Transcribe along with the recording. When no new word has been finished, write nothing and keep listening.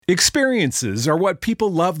Experiences are what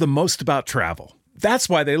people love the most about travel. That's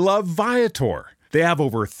why they love Viator. They have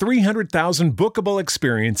over 300,000 bookable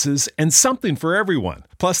experiences and something for everyone.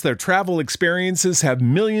 Plus, their travel experiences have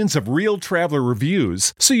millions of real traveler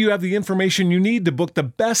reviews, so you have the information you need to book the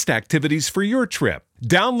best activities for your trip.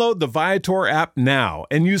 Download the Viator app now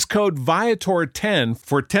and use code Viator10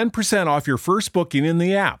 for 10% off your first booking in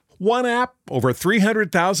the app. One app, over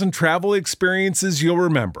 300,000 travel experiences you'll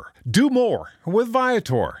remember. Do more with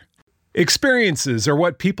Viator. Experiences are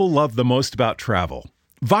what people love the most about travel.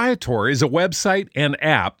 Viator is a website and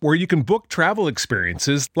app where you can book travel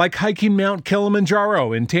experiences like hiking Mount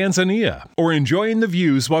Kilimanjaro in Tanzania or enjoying the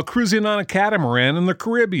views while cruising on a catamaran in the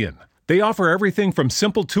Caribbean. They offer everything from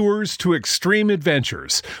simple tours to extreme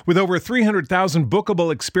adventures. With over 300,000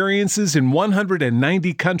 bookable experiences in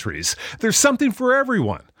 190 countries, there's something for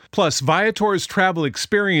everyone. Plus, Viator's travel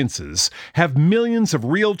experiences have millions of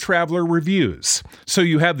real traveler reviews, so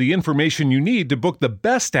you have the information you need to book the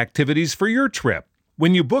best activities for your trip.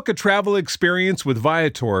 When you book a travel experience with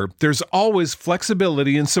Viator, there's always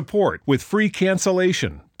flexibility and support with free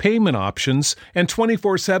cancellation, payment options, and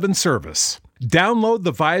 24/7 service. Download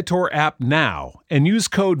the Viator app now and use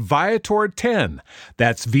code Viator10.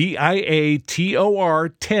 That's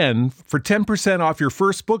Viator 10 for 10% off your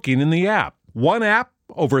first booking in the app. One app,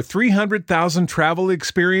 over 300,000 travel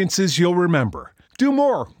experiences you'll remember. Do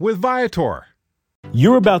more with Viator.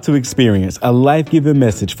 You're about to experience a life-giving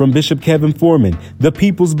message from Bishop Kevin Foreman, the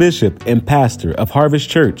People's Bishop and Pastor of Harvest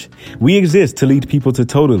Church. We exist to lead people to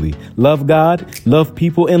totally love God, love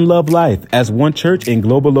people, and love life as one church in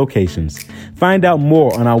global locations. Find out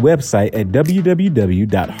more on our website at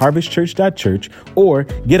www.harvestchurch.church or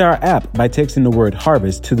get our app by texting the word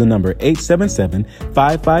harvest to the number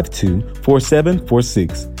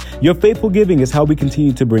 877-552-4746. Your faithful giving is how we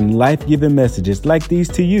continue to bring life-giving messages like these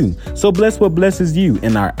to you. So bless what blesses you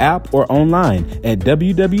in our app or online at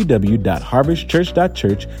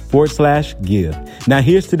www.harvestchurch.church/give. Now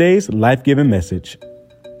here's today's life-giving message.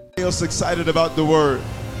 Anybody else excited about the word?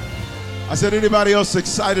 I said, anybody else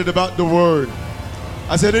excited about the word?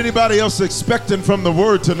 I said, anybody else expecting from the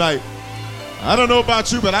word tonight? I don't know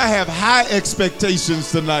about you, but I have high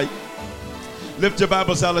expectations tonight. Lift your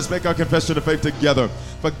Bibles out. Let's make our confession of faith together.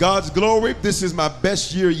 For God's glory, this is my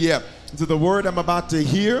best year yet. To the word I'm about to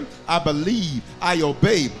hear, I believe, I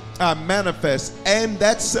obey, I manifest, and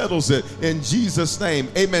that settles it in Jesus' name.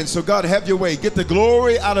 Amen. So God, have your way. Get the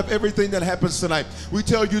glory out of everything that happens tonight. We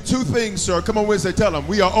tell you two things, sir. Come on, Wednesday, tell them.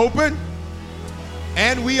 We are open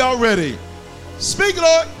and we are ready. Speak,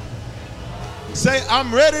 Lord. Say,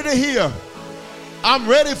 I'm ready to hear. I'm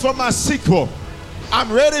ready for my sequel.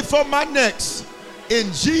 I'm ready for my next.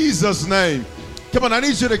 In Jesus' name. Come on, I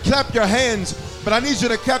need you to clap your hands, but I need you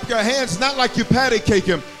to clap your hands not like you patty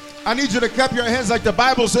caking. I need you to clap your hands like the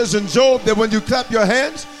Bible says in Job, that when you clap your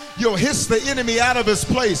hands, you'll hiss the enemy out of his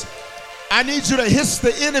place. I need you to hiss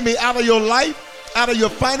the enemy out of your life, out of your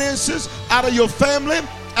finances, out of your family,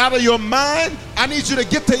 out of your mind. I need you to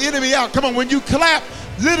get the enemy out. Come on, when you clap,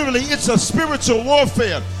 literally it's a spiritual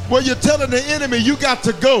warfare where you're telling the enemy you got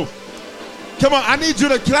to go. Come on, I need you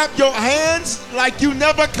to clap your hands like you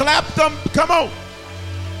never clapped them. Come on.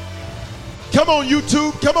 Come on,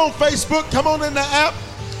 YouTube. Come on, Facebook. Come on in the app.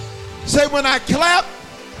 Say, when I clap,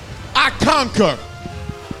 I conquer.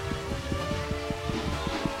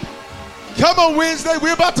 Come on, Wednesday.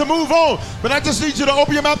 We're about to move on. But I just need you to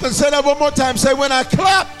open your mouth and say that one more time. Say, when I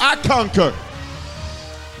clap, I conquer.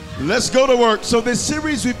 Let's go to work. So this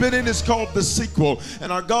series we've been in is called The Sequel.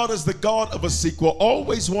 And our God is the God of a sequel,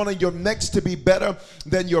 always wanting your next to be better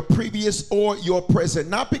than your previous or your present.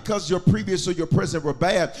 Not because your previous or your present were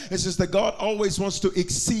bad. It's just that God always wants to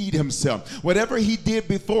exceed himself. Whatever he did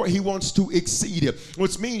before, he wants to exceed it.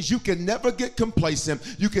 Which means you can never get complacent,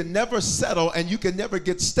 you can never settle, and you can never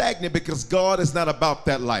get stagnant, because God is not about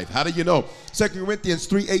that life. How do you know? 2 Corinthians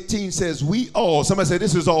 3:18 says, we all, somebody say,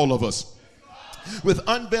 this is all of us. With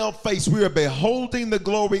unveiled face, we are beholding the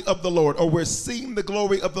glory of the Lord, or we're seeing the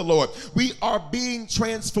glory of the Lord. We are being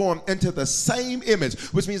transformed into the same image,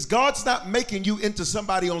 which means God's not making you into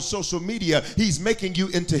somebody on social media. He's making you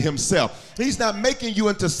into himself. He's not making you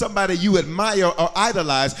into somebody you admire or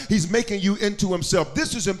idolize. He's making you into himself.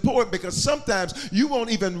 This is important because sometimes you won't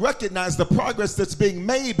even recognize the progress that's being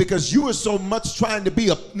made because you are so much trying to be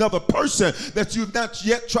another person that you've not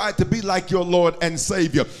yet tried to be like your Lord and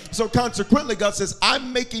Savior. So consequently, God says,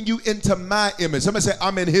 I'm making you into my image. Somebody say,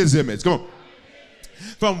 I'm in his image. Come on.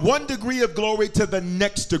 From one degree of glory to the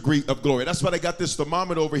next degree of glory. That's why I got this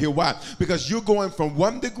thermometer over here. Why? Because you're going from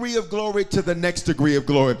one degree of glory to the next degree of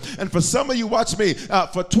glory. And for some of you, watch me,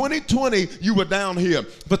 for 2020, you were down here.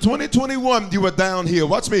 For 2021, you were down here.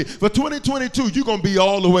 Watch me. For 2022, you're going to be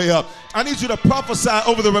all the way up. I need you to prophesy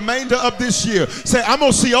over the remainder of this year. Say, I'm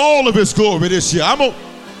going to see all of his glory this year.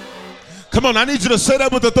 Come on, I need you to say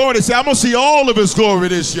that with authority. Say, I'm going to see all of his glory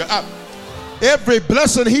this year. Every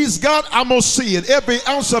blessing he's got, I'm going to see it. Every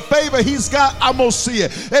ounce of favor he's got, I'm going to see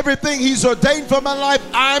it. Everything he's ordained for my life,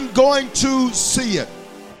 I'm going to see it.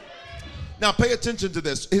 Now pay attention to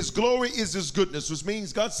this. His glory is his goodness, which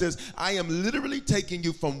means God says, I am literally taking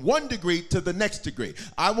you from one degree to the next degree.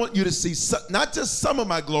 I want you to see not just some of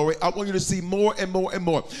my glory, I want you to see more and more and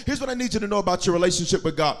more. Here's what I need you to know about your relationship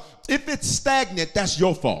with God. If it's stagnant, that's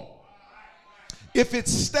your fault. If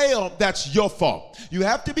it's stale, that's your fault. You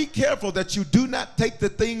have to be careful that you do not take the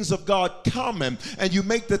things of God common and you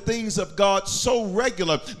make the things of God so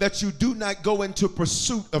regular that you do not go into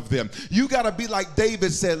pursuit of them. You got to be like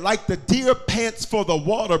David said, like the deer pants for the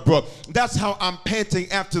water brook. That's how I'm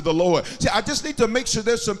panting after the Lord. See, I just need to make sure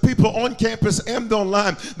there's some people on campus and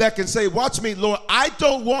online that can say, watch me, Lord, I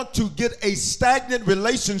don't want to get a stagnant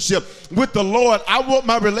relationship with the Lord. I want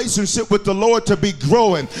my relationship with the Lord to be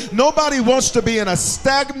growing. Nobody wants to be in a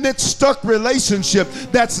stagnant, stuck relationship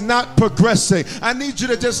that's not progressing. I need you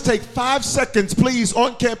to just take 5 seconds, please,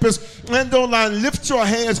 on campus and online. Lift your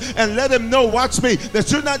hands and let him know, watch me,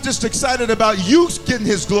 that you're not just excited about you getting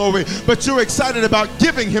his glory, but you're excited about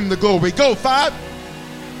giving him the glory. Go. 5,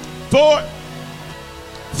 4,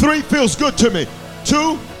 3, feels good to me.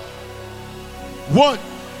 2, 1.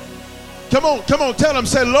 Come on, tell him,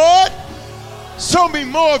 say, Lord, show me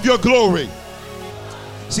more of your glory.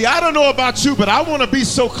 See, I don't know about you, but I want to be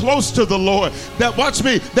so close to the Lord that, watch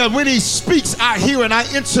me, that when he speaks, I hear and I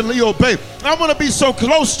instantly obey. I want to be so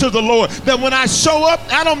close to the Lord that when I show up,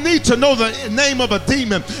 I don't need to know the name of a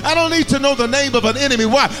demon. I don't need to know the name of an enemy.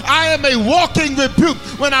 Why? I am a walking rebuke.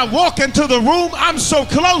 When I walk into the room, I'm so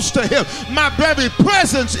close to him. My very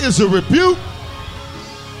presence is a rebuke.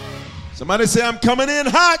 Somebody say, I'm coming in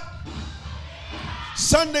hot.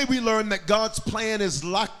 Sunday we learned that God's plan is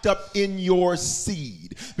locked up in your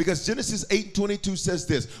seed, because Genesis 8:22 says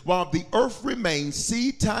this: while the earth remains,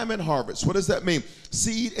 seed time and harvest. What does that mean?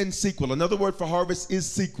 Seed and sequel. Another word for harvest is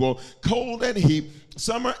sequel. Cold and heat,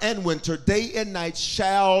 summer and winter, day and night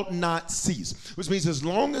shall not cease. Which means as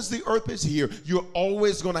long as the earth is here, you're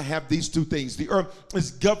always going to have these two things. The earth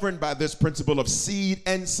is governed by this principle of seed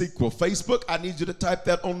and sequel. Facebook, I need you to type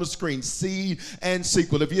that on the screen. Seed and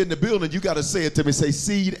sequel. If you're in the building, you got to say it to me. Say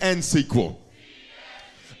seed and sequel.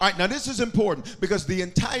 All right, now this is important because the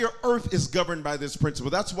entire earth is governed by this principle.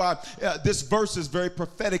 That's why this verse is very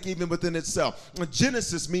prophetic even within itself.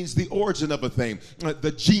 Genesis means the origin of a thing.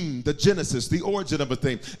 The Genesis, the origin of a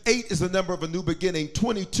thing. 8 is the number of a new beginning.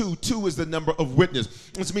 22, 2 is the number of witness.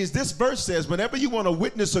 Which means this verse says whenever you want to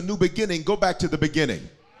witness a new beginning, go back to the beginning.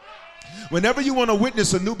 Whenever you want to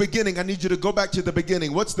witness a new beginning, I need you to go back to the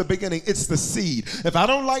beginning. What's the beginning? It's the seed. If I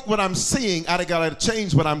don't like what I'm seeing, I got to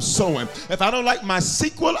change what I'm sowing. If I don't like my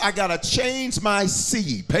sequel, I got to change my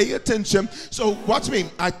seed. Pay attention. So watch me.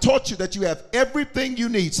 I taught you that you have everything you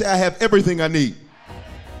need. Say, I have everything I need.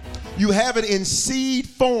 You have it in seed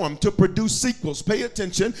form to produce sequels. Pay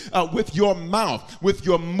attention with your mouth, with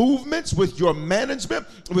your movements, with your management,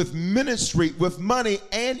 with ministry, with money,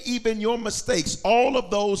 and even your mistakes. All of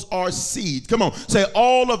those are seed. Come on, say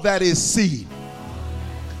all of that is seed.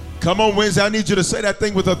 Come on, Wednesday, I need you to say that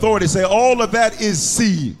thing with authority. Say all of that is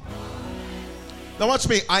seed. Now watch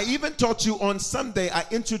me. I even taught you on Sunday, I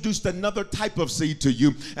introduced another type of seed to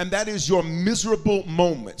you, and that is your miserable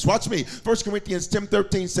moments. Watch me. 1 Corinthians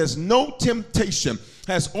 10:13 says, no temptation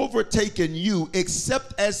has overtaken you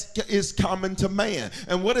except as is common to man.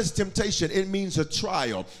 And what is temptation? It means a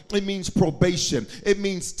trial. It means probation. It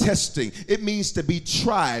means testing. It means to be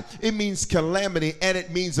tried. It means calamity, and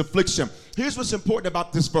it means affliction. Here's what's important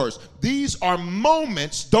about this verse. These are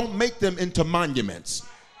moments. Don't make them into monuments.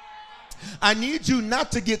 I need you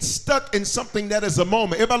not to get stuck in something that is a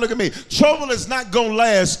moment. Everybody look at me. Trouble is not going to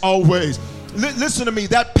last always. Listen to me.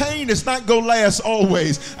 That pain is not going to last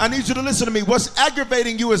always. I need you to listen to me. What's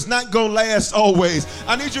aggravating you is not going to last always.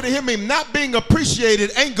 I need you to hear me. Not being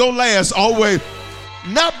appreciated ain't going to last always.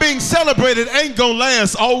 Not being celebrated ain't gonna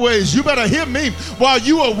last always. You better hear me. While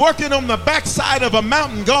you are working on the backside of a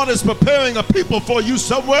mountain, God is preparing a people for you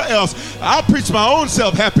somewhere else. I'll preach my own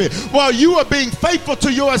self happy. While you are being faithful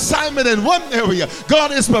to your assignment in one area,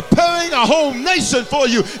 God is preparing a whole nation for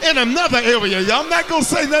you in another area. Y'all not gonna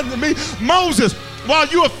say nothing to me. Moses While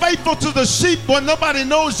you are faithful to the sheep when nobody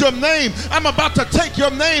knows your name, I'm about to take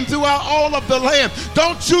your name throughout all of the land.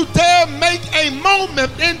 Don't you dare make a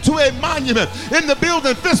moment into a monument. In the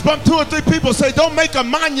building, fist bump 2 or 3 people, say, don't make a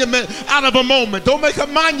monument out of a moment. Don't make a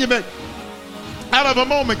monument out of a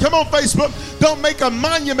moment. Come on, Facebook. Don't make a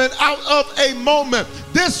monument out of a moment.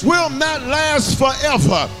 This will not last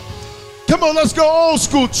forever. Come on, let's go old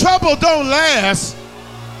school. Trouble don't last.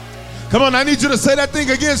 Come on, I need you to say that thing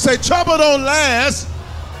again. Say, trouble don't last.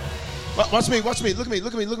 Watch me, watch me. Look at me,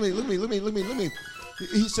 look at me, look at me, look at me, look at me, look at me, look at me.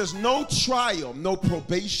 He says, no trial, no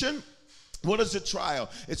probation. What is a trial?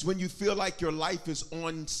 It's when you feel like your life is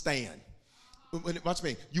on stand. Watch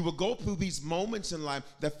me. You will go through these moments in life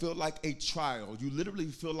that feel like a trial. You literally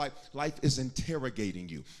feel like life is interrogating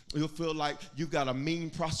you. You'll feel like you've got a mean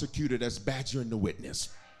prosecutor that's badgering the witness.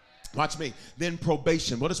 Watch me. Then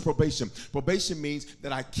probation. What is probation? Probation means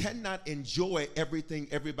that I cannot enjoy everything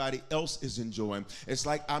everybody else is enjoying. It's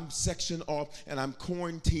like I'm sectioned off and I'm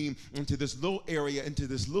quarantined into this little area, into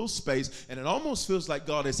this little space, and it almost feels like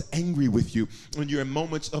God is angry with you when you're in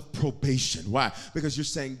moments of probation. Why? Because you're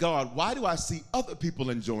saying, God, why do I see other people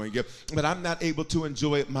enjoying it, but I'm not able to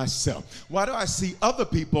enjoy it myself? Why do I see other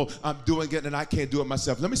people doing it and I can't do it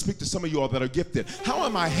myself? Let me speak to some of you all that are gifted. How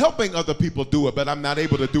am I helping other people do it, but I'm not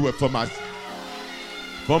able to do it for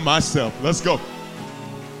myself? Let's go.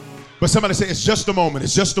 But somebody say, it's just a moment.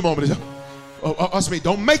 It's just a moment. Watch me.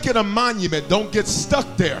 Don't make it a monument. Don't get stuck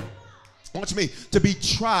there. Watch me. To be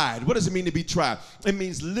tried. What does it mean to be tried? It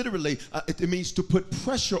means literally, it means to put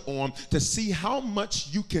pressure on to see how much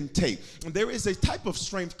you can take. And there is a type of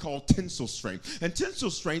strength called tensile strength. And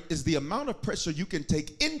tensile strength is the amount of pressure you can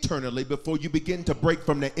take internally before you begin to break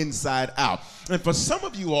from the inside out. And for some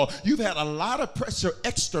of you all, you've had a lot of pressure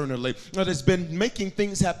externally that has been making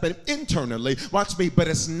things happen internally. Watch me. But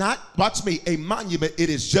it's not, watch me, a monument. It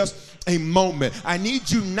is just a moment. I need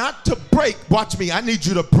you not to break. Watch me. I need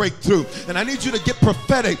you to break through. And I need you to get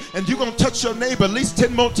prophetic. And you're going to touch your neighbor at least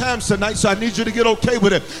 10 more times tonight. So I need you to get okay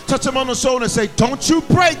with it. Touch him on the shoulder and say, don't you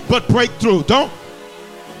break, but break through. Don't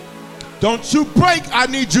you break. I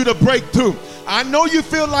need you to break through. I know you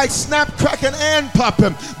feel like snap, cracking, and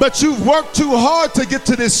popping, but you've worked too hard to get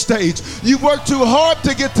to this stage. You've worked too hard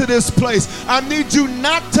to get to this place. I need you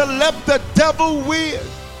not to let the devil win.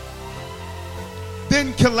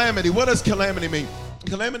 Then calamity. What does calamity mean?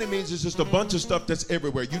 Calamity means it's just a bunch of stuff that's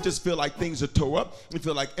everywhere. You just feel like things are tore up. You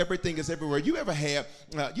feel like everything is everywhere. You ever had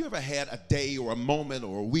a day or a moment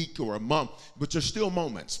or a week or a month, but you're still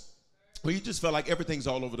moments where you just feel like everything's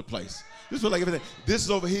all over the place. You just feel like everything. This is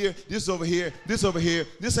over here. This is over here. This over here.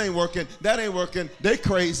 This ain't working. That ain't working. They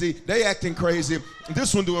crazy. They acting crazy.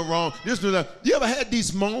 This one doing wrong. This doing that. You ever had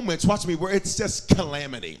these moments? Watch me, where it's just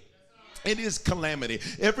calamity. It is calamity.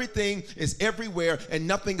 Everything is everywhere and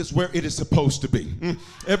nothing is where it is supposed to be.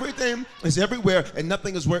 Everything is everywhere and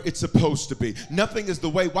nothing is where it's supposed to be. Nothing is the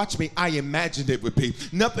way, watch me, I imagined it would be.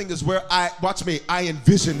 Nothing is where I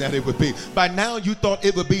envisioned that it would be. By now you thought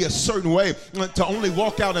it would be a certain way, to only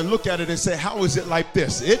walk out and look at it and say, how is it like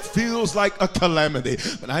this? It feels like a calamity.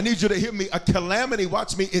 But I need you to hear me. A calamity,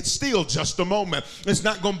 watch me, it's still just a moment. It's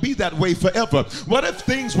not going to be that way forever. What if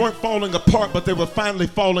things weren't falling apart, but they were finally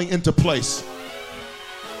falling into place?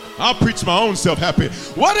 I'll preach my own self happy.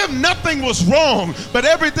 What if nothing was wrong, but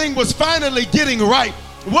everything was finally getting right?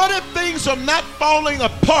 What if things are not falling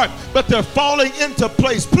apart, but they're falling into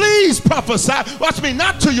place? Please prophesy. Watch me,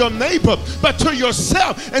 not to your neighbor, but to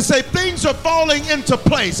yourself, and say things are falling into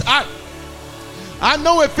place. I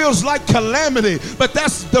know it feels like calamity, but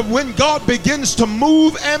that's when God begins to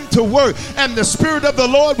move and to work. And the Spirit of the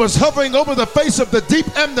Lord was hovering over the face of the deep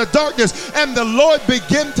and the darkness, and the Lord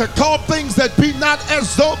began to call things that be not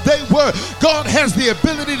as though they were. God has the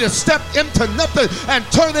ability to step into nothing and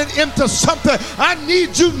turn it into something. I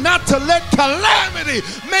need you not to let calamity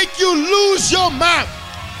make you lose your mind.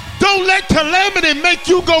 Don't let calamity make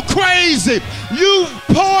you go crazy. You've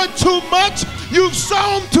poured too much. You've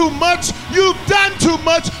sown too much. You've done too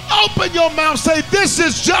much. Open your mouth. Say, this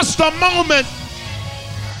is just a moment.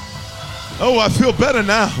 Oh, I feel better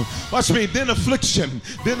now. Watch me. Then affliction.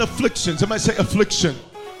 Then affliction. Somebody say affliction.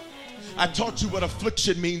 I taught you what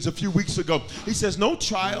affliction means a few weeks ago. He says no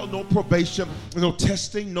trial, no probation, no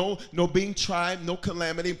testing, no being tried, no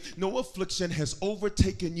calamity, no affliction has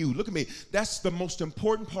overtaken you. Look at me. That's the most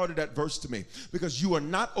important part of that verse to me, because you are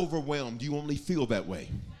not overwhelmed. You only feel that way.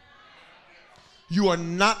 You are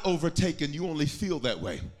not overtaken. You only feel that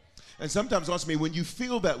way. And sometimes, watch me, when you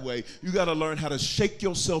feel that way, you got to learn how to shake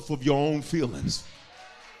yourself of your own feelings.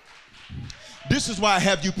 This is why I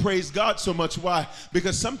have you praise God so much. Why?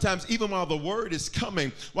 Because sometimes even while the word is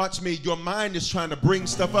coming, watch me, your mind is trying to bring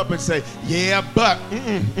stuff up and say, yeah, but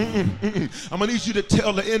I'm going to need you to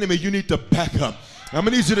tell the enemy you need to back up. I'm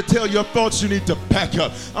going to need you to tell your thoughts you need to back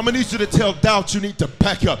up. I'm going to need you to tell doubt you need to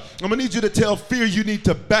back up. I'm going to need you to tell fear you need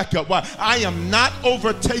to back up. Why? I am not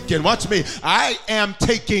overtaken. Watch me. I am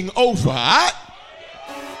taking over.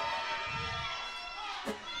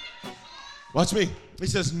 Watch me. He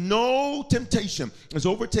says, no temptation has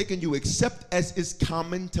overtaken you except as is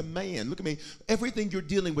common to man. Look at me. Everything you're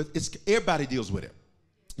dealing with, everybody deals with it.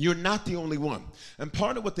 You're not the only one. And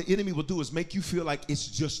part of what the enemy will do is make you feel like it's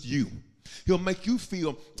just you. He'll make you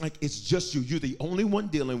feel like it's just you. You're the only one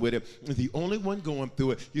dealing with it. You're the only one going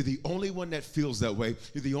through it. You're the only one that feels that way.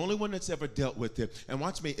 You're the only one that's ever dealt with it. And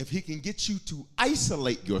watch me, if he can get you to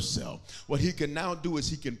isolate yourself, what he can now do is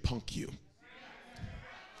he can punk you.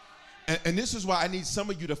 And this is why I need some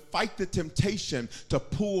of you to fight the temptation to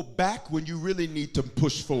pull back when you really need to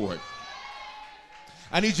push forward.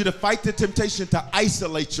 I need you to fight the temptation to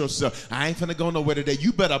isolate yourself. I ain't finna go nowhere today.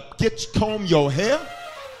 You better comb your hair.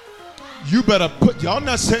 You better y'all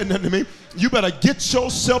not saying nothing to me. You better get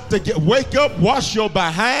yourself wake up, wash your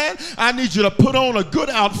behind. I need you to put on a good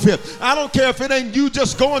outfit. I don't care if it ain't you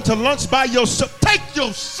just going to lunch by yourself. Take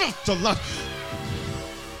yourself to lunch.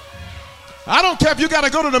 I don't care if you got to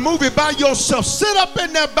go to the movie by yourself. Sit up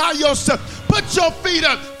in there by yourself. Put your feet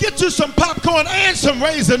up. Get you some popcorn and some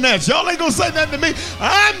Raisinets. Y'all ain't going to say nothing to me.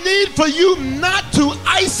 I need for you not to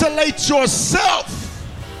isolate yourself.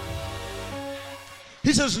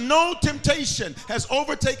 He says, no temptation has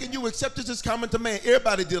overtaken you except as is common to man.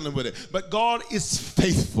 Everybody dealing with it. But God is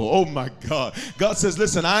faithful. Oh, my God. God says,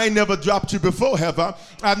 listen, I ain't never dropped you before, have I?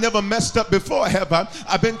 I've never messed up before, have I?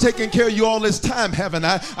 I've been taking care of you all this time, haven't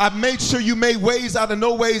I? I've made sure you made ways out of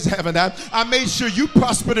no ways, haven't I? I made sure you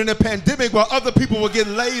prospered in a pandemic while other people were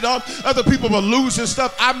getting laid off. Other people were losing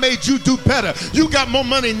stuff. I made you do better. You got more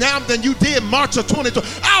money now than you did March of 2020.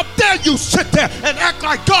 How dare you sit there and act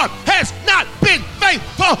like God has not been faithful?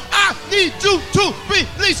 I need you to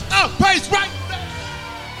release a praise right now.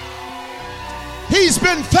 He's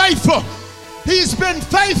been faithful. He's been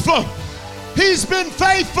faithful. He's been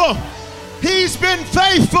faithful. He's been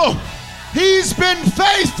faithful. He's been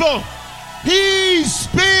faithful. He's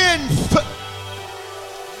been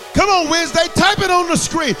Come on, Wednesday, type it on the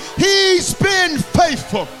screen. He's been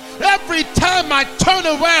faithful. Every time I turn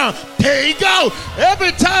around, there you go.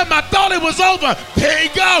 Every time I thought it was over, there you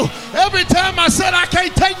go. Every time I said I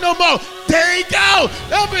can't take no more, there you go.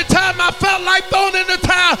 Every time I felt like throwing in the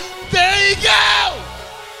towel, there you go.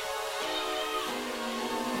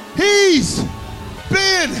 He's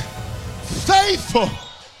been faithful.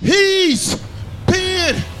 He's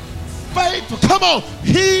been faithful. Come on.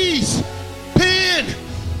 He's been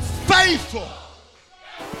faithful.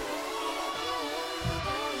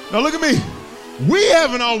 Now look at me. We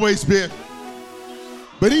haven't always been,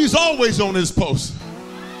 but he's always on his post.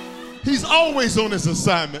 He's always on his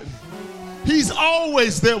assignment. He's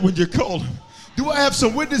always there when you call him. Do I have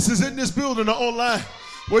some witnesses in this building or online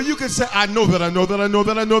where you can say, I know that, I know that, I know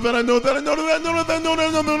that, I know that, I know that, I know that, I know that, I know that,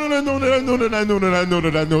 I know that, I know that, I know that, I know that, I know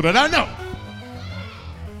that, I know that, I know.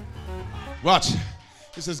 Watch.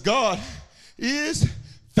 It says God is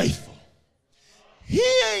faithful. He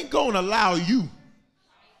ain't gonna allow you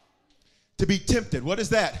to be tempted. What is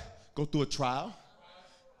that? Go through a trial,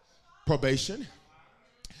 probation,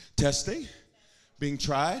 testing, being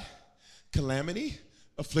tried, calamity,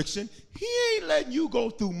 affliction. He ain't letting you go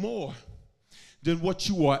through more than what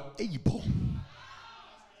you are able.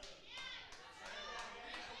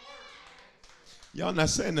 Y'all not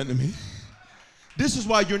saying nothing to me. This is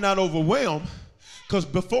why you're not overwhelmed, because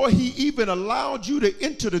before he even allowed you to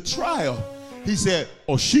enter the trial, he said,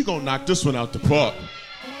 oh, she gonna knock this one out the park.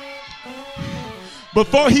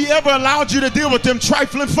 Before he ever allowed you to deal with them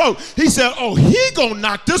trifling folk, he said, oh, he gonna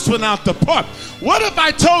knock this one out the park. What if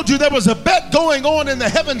I told you there was a bet going on in the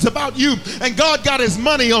heavens about you and God got his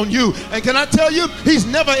money on you? And can I tell you, he's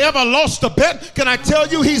never ever lost a bet? Can I tell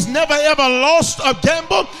you, he's never ever lost a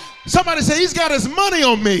gamble? Somebody say, he's got his money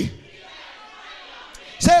on me.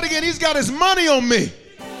 Say it again, he's got his money on me.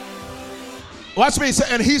 Watch me say,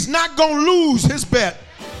 and he's not gonna lose his bet.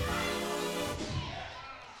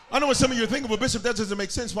 I know what some of you are thinking, well, Bishop, that doesn't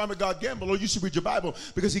make sense. Why would God gamble? Or you should read your Bible,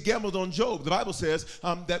 because he gambled on Job. The Bible says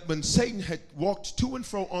that when Satan had walked to and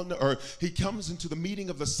fro on the earth, he comes into the meeting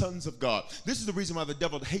of the sons of God. This is the reason why the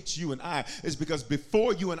devil hates you and I, is because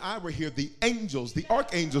before you and I were here, the angels, the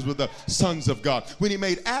archangels, were the sons of God. When he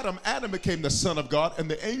made Adam, Adam became the son of God,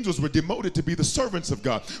 and the angels were demoted to be the servants of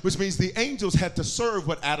God, which means the angels had to serve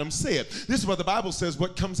what Adam said. This is what the Bible says,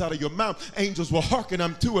 what comes out of your mouth, angels will hearken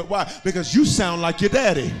unto it. Why? Because you sound like your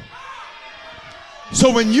daddy. So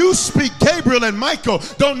when you speak, Gabriel and Michael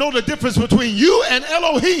don't know the difference between you and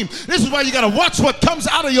Elohim. This is why you got to watch what comes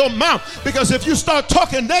out of your mouth, because if you start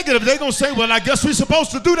talking negative, they're going to say, well, I guess we're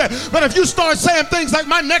supposed to do that. But if you start saying things like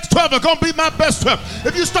my next 12 are going to be my best 12,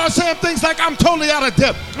 if you start saying things like I'm totally out of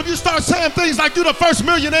debt, if you start saying things like you're the first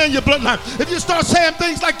millionaire in your bloodline, if you start saying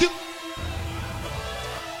things like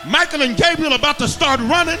Michael and Gabriel are about to start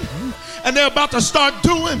running, and they're about to start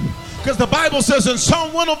doing. Because the Bible says in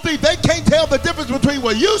Psalm 103, they can't tell the difference between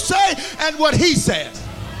what you say and what he says.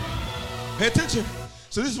 Pay attention.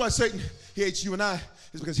 So this is why Satan, he hates you and I,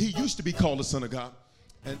 is because he used to be called the son of God.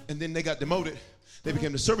 And then they got demoted. They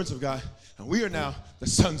became the servants of God. And we are now the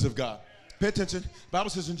sons of God. Pay attention. The Bible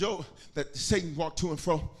says in Job that Satan walked to and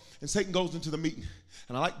fro. And Satan goes into the meeting.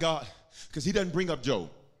 And I like God because he doesn't bring up Job.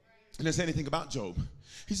 He doesn't say anything about Job.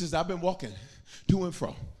 He says, I've been walking to and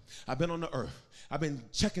fro. I've been on the earth. I've been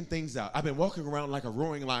checking things out. I've been walking around like a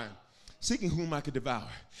roaring lion, seeking whom I could devour.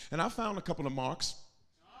 And I found a couple of marks.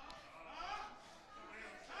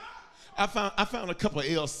 I found a couple of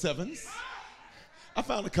L7s. I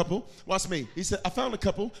found a couple. Watch me. He said, I found a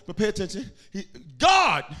couple, but pay attention.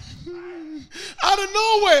 God, out of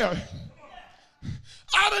nowhere.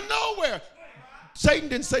 Out of nowhere. Satan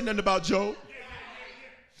didn't say nothing about Job.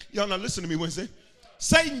 Y'all not listen to me Wednesday.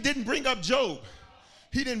 Satan didn't bring up Job.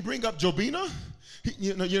 He didn't bring up Jobina.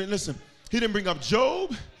 You didn't listen. He didn't bring up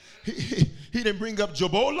Job. He didn't bring up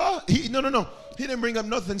Jobola. No. He didn't bring up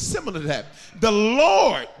nothing similar to that. The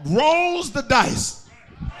Lord rolls the dice.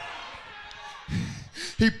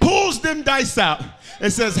 He pulls them dice out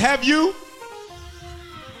and says, have you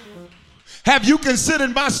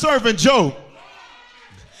considered my servant Job?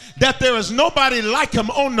 That there is nobody like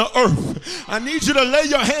him on the earth. I need you to lay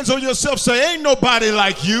your hands on yourself. Say, ain't nobody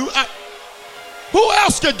like you. Who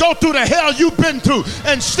else could go through the hell you've been through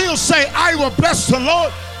and still say, I will bless the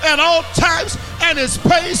Lord at all times, and his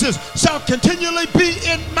praises shall continually be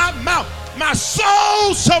in my mouth. My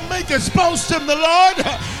soul shall make its boast in the Lord,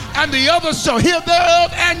 and the others shall hear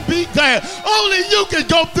thereof and be glad. Only you can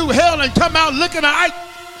go through hell and come out looking at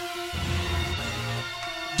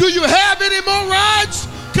Do you have any more rides?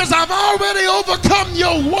 Because I've already overcome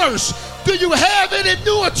your worst. Do you have any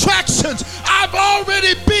new attractions? I've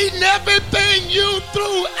already beaten everything you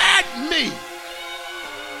threw at me.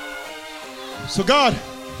 So God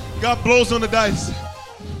blows on the dice.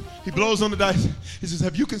 He blows on the dice. He says,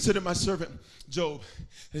 have you considered my servant Job?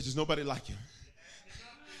 There's just nobody like him.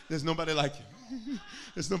 There's nobody like him.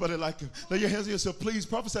 There's nobody like him. Lay your hands on yourself. Please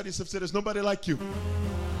prophesy to yourself. Say, there's nobody like you.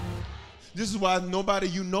 This is why nobody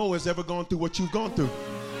you know has ever gone through what you've gone through.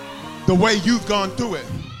 The way you've gone through it.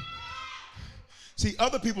 See,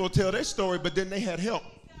 other people will tell their story, but then they had help.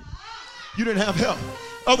 You didn't have help.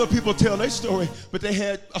 Other people tell their story, but they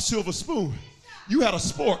had a silver spoon. You had a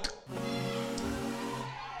spork.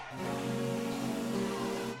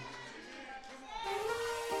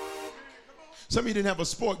 Some of you didn't have a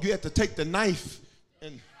spork. You had to take the knife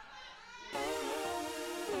and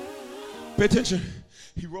pay attention.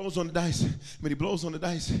 He rolls on the dice. When he blows on the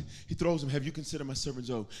dice, he throws them. Have you considered my servant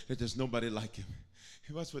Job? That there's nobody like him.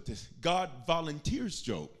 Watch what this. God volunteers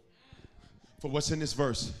Job for what's in this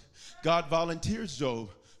verse. God volunteers Job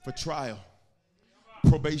for trial,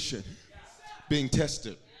 probation, being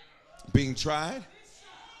tested, being tried,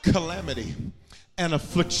 calamity, and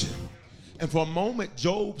affliction. And for a moment,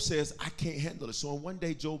 Job says, I can't handle it. So in one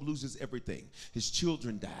day, Job loses everything. His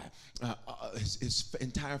children die. His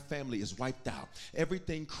entire family is wiped out.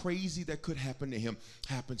 Everything crazy that could happen to him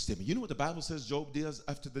happens to him. You know what the Bible says Job does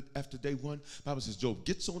after day one? The Bible says Job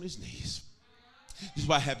gets on his knees. This is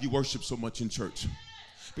why I have you worship so much in church.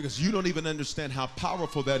 Because you don't even understand how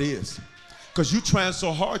powerful that is. Because you're trying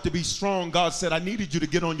so hard to be strong. God said, I needed you to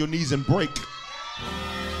get on your knees and break.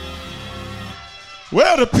 Where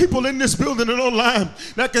are the people in this building and online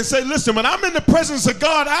that can say, listen, when I'm in the presence of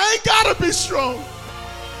God, I ain't got to be strong.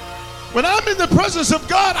 When I'm in the presence of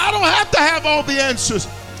God, I don't have to have all the answers.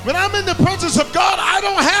 When I'm in the presence of God, I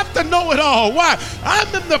don't have to know it all. Why? I'm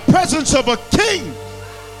in the presence of a king.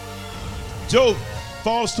 Job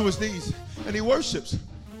falls to his knees and he worships.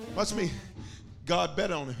 Watch me. God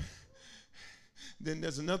bet on him. Then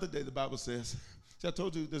there's another day, the Bible says, See, I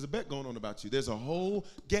told you there's a bet going on about you. There's a whole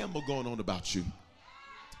gamble going on about you.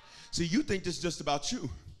 See, you think this is just about you.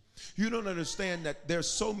 You don't understand that there's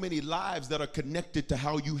so many lives that are connected to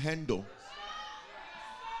how you handle.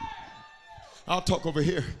 I'll talk over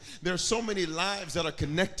here. There are so many lives that are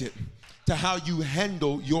connected to how you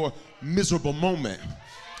handle your miserable moment.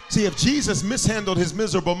 See, if Jesus mishandled his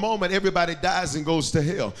miserable moment, everybody dies and goes to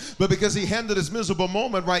hell. But because he handled his miserable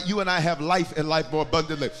moment right, you and I have life and life more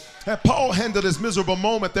abundantly. Had Paul handled his miserable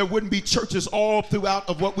moment, there wouldn't be churches all throughout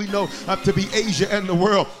of what we know to be Asia and the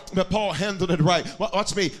world. But Paul handled it right. Well,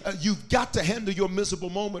 watch me. You've got to handle your miserable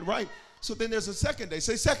moment right. So then there's a second day.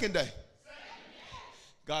 Say second day.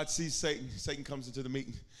 God sees Satan. Satan comes into the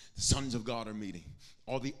meeting. The sons of God are meeting.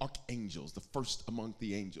 All the archangels, the first among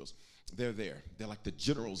the angels. They're there. They're like the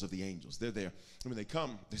generals of the angels. They're there. And when they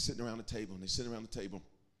come, they're sitting around the table. And they sit around the table.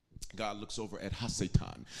 God looks over at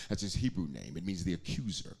Hasatan. That's his Hebrew name. It means the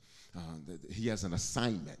accuser. He has an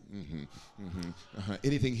assignment.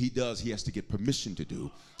 Anything he does, he has to get permission to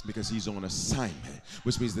do because he's on assignment,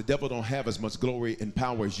 which means the devil don't have as much glory and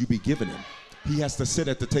power as you be giving him. He has to sit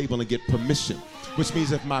at the table and get permission, which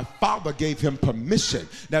means if my Father gave him permission,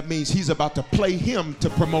 that means he's about to play him to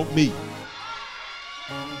promote me.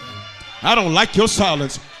 I don't like your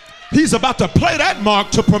silence. He's about to play that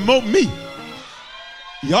mark to promote me.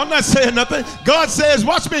 Y'all not saying nothing. God says,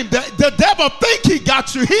 watch me. The devil think he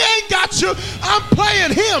got you. He ain't got you. I'm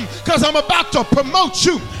playing him because I'm about to promote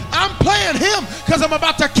you. I'm playing him because I'm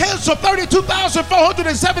about to cancel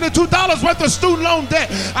 $32,472 worth of student loan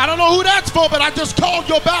debt. I don't know who that's for, but I just called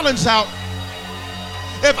your balance out.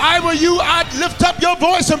 If I were you, I'd lift up your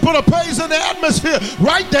voice and put a praise in the atmosphere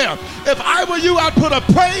right there. If I were you, I'd put a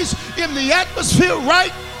praise in the atmosphere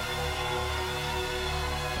right.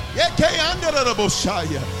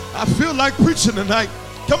 I feel like preaching tonight.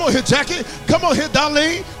 Come on here, Jackie. Come on here,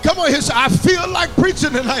 Darlene. Come on here. I feel like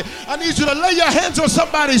preaching tonight. I need you to lay your hands on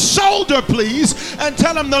somebody's shoulder, please, and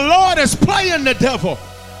tell them the Lord is playing the devil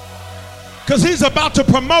because he's about to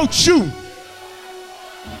promote you.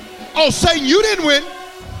 Oh, Satan, you didn't win.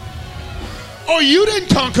 Oh, you didn't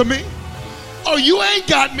conquer me. Oh, you ain't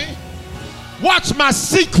got me. Watch my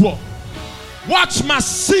sequel. Watch my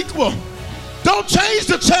sequel. Don't change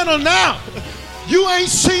the channel now. You ain't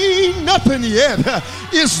seen nothing yet.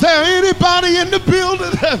 Is there anybody in the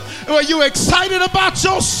building? Are you excited about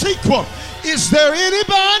your sequel? Is there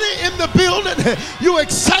anybody in the building? You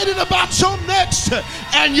excited about your next?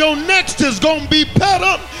 And your next is going to be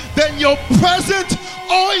better than your present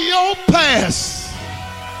or your past.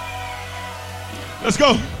 Let's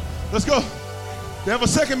go. Let's go. They have a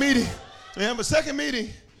second meeting. They have a second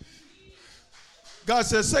meeting. God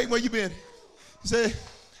says, Satan, where you been? He said,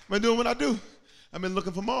 I've been doing what I do. I've been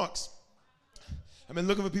looking for marks. I've been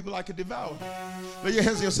looking for people I could devour. Lay your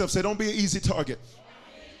hands on yourself. Say, don't be an easy target.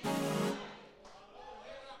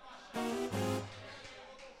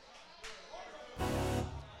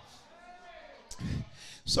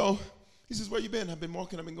 So he says, where you been? I've been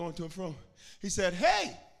walking. I've been going to and fro. He said,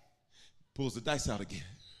 hey. Pulls the dice out again.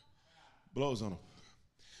 Blows on him.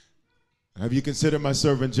 Have you considered my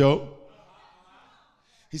servant Job?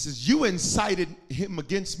 He says, you incited him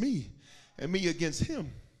against me and me against him.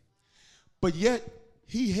 But yet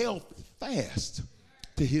he held fast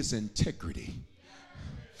to his integrity.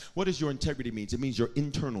 What does your integrity mean? It means your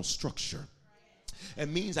internal structure. It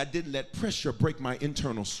means I didn't let pressure break my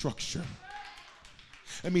internal structure.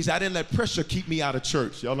 It means I didn't let pressure keep me out of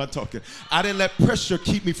church. Y'all not talking. I didn't let pressure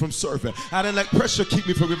keep me from serving. I didn't let pressure keep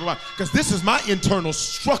me from giving my, because this is my internal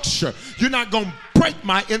structure. You're not going to break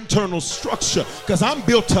my internal structure because I'm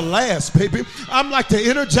built to last, baby. I'm like the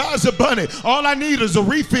Energizer Bunny. All I need is a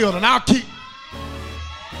refill and I'll keep.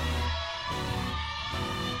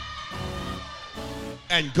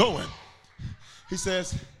 And going. He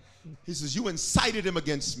says, you incited him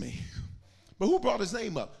against me. But who brought his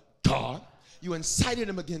name up? God. You incited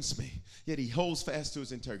him against me, yet he holds fast to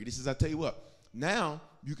his integrity. He says, I tell you what, now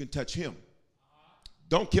you can touch him.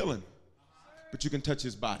 Don't kill him, but you can touch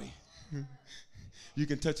his body. You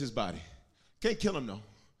can touch his body. Can't kill him, though.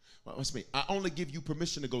 What's me? I only give you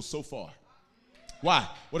permission to go so far. Why?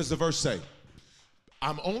 What does the verse say?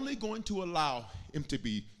 I'm only going to allow him to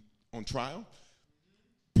be on trial,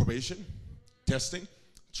 probation, testing,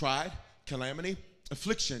 tried, calamity,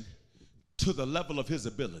 affliction, to the level of his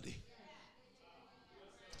ability.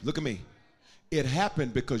 Look at me. It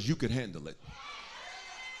happened because you could handle it.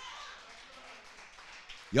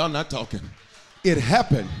 Y'all not talking. It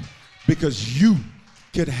happened because you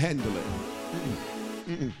could handle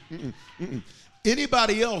it.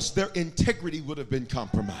 Anybody else, their integrity would have been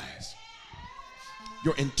compromised.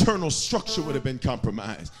 Your internal structure would have been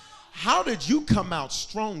compromised. How did you come out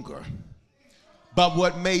stronger? But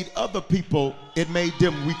what made other people, it made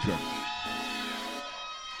them weaker.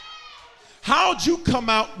 How'd you come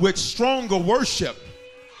out with stronger worship?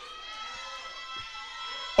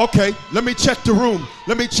 Okay, let me check the room.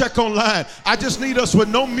 Let me check online. I just need us with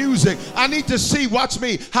no music. I need to see, watch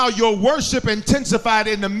me, how your worship intensified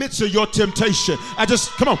in the midst of your temptation.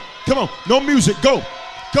 Come on, no music. Go.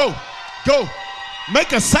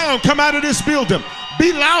 Make a sound come out of this building.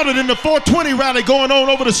 Be louder than the 420 rally going on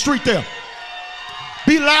over the street there.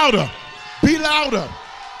 Be louder.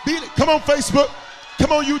 Come on, Facebook.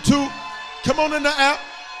 Come on, YouTube. Come on in the app.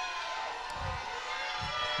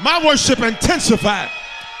 My worship intensified.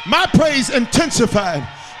 My praise intensified.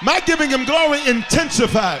 My giving him glory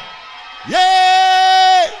intensified.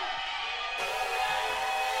 Yay!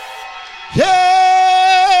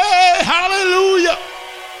 Yay! Hallelujah!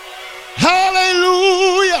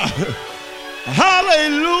 Hallelujah!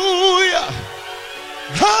 Hallelujah!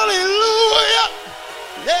 Hallelujah!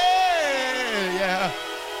 Yeah!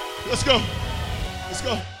 Let's go.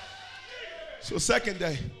 So second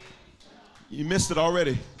day, you missed it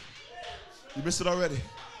already.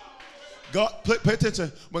 God, pay attention.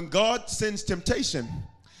 When God sends temptation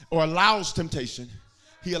or allows temptation,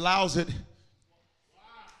 he allows it.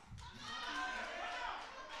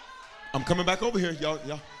 I'm coming back over here, y'all.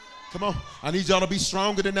 Come on. I need y'all to be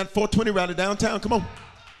stronger than that 420 rally downtown. Come on.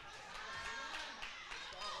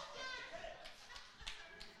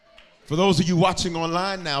 For those of you watching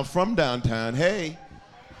online now from downtown, hey.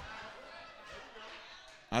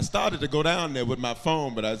 I started to go down there with my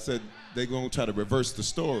phone, but I said they're going to try to reverse the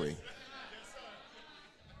story.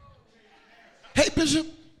 Hey, Bishop.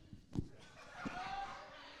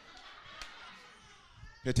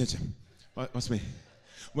 Pay attention. Watch me.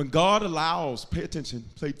 When God allows, pay attention,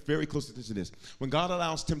 pay very close attention to this. When God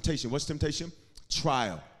allows temptation, what's temptation?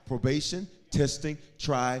 Trial, probation, testing,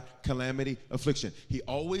 try, calamity, affliction. He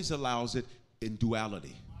always allows it in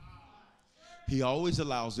duality. He always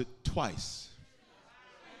allows it twice.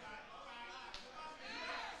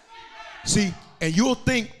 See, and you'll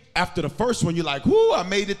think after the first one, you're like, whoo, I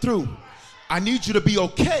made it through. I need you to be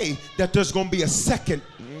okay that there's going to be a second.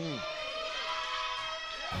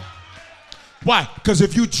 Why? Because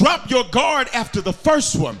if you drop your guard after the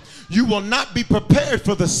first one, you will not be prepared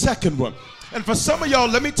for the second one. And for some of y'all,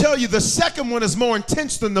 let me tell you, the second one is more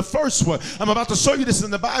intense than the first one. I'm about to show you this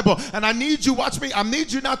in the Bible, and I need you, watch me, I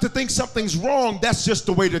need you not to think something's wrong. That's just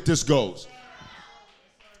the way that this goes.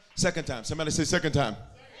 Second time. Somebody say second time.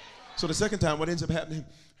 So the second time, what ends up happening,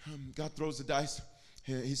 God throws the dice.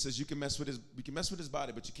 He says, we can mess with his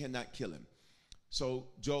body, but you cannot kill him. So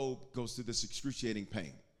Job goes through this excruciating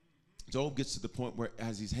pain. Job gets to the point where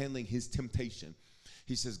as he's handling his temptation,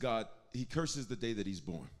 he says, God, he curses the day that he's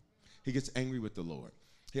born. He gets angry with the Lord.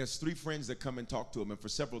 He has 3 friends that come and talk to him, and for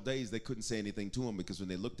several days they couldn't say anything to him because when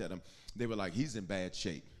they looked at him, they were like, he's in bad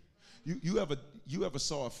shape. You ever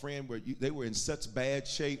saw a friend where they were in such bad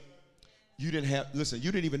shape? You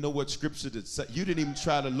didn't even know what scripture to say. You didn't even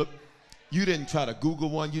try to look. You didn't try to Google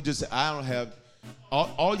one. You just said, I don't have.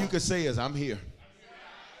 All you could say is, I'm here.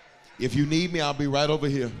 If you need me, I'll be right over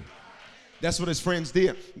here. That's what his friends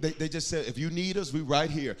did. They just said, if you need us, we right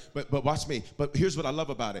here. But watch me. But here's what I love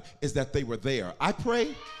about it, is that they were there. I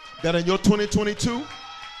pray that in your 2022,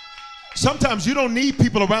 sometimes you don't need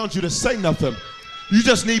people around you to say nothing. You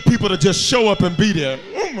just need people to just show up and be there.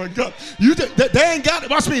 Oh my God! They ain't got.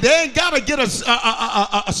 Watch me. They ain't got to get a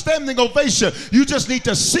standing ovation. You just need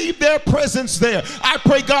to see their presence there. I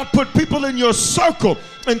pray God put people in your circle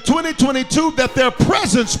in 2022 that their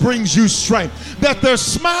presence brings you strength, that their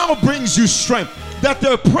smile brings you strength, that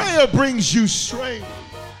their prayer brings you strength.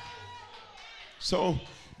 So,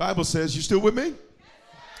 Bible says, you still with me?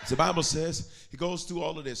 The Bible says he goes through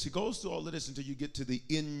all of this. He goes through all of this until you get to the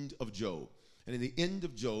end of Job. And in the end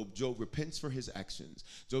of Job, Job repents for his actions.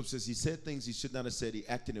 Job says he said things he should not have said. He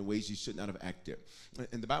acted in ways he should not have acted.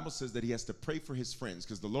 And the Bible says that he has to pray for his friends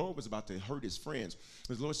because the Lord was about to hurt his friends.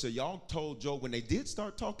 The Lord said, y'all told Job when they did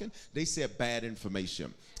start talking, they said bad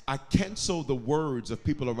information. I cancel the words of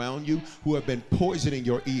people around you who have been poisoning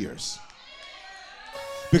your ears.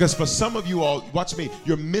 Because for some of you all, watch me,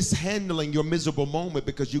 you're mishandling your miserable moment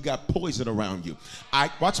because you got poison around you.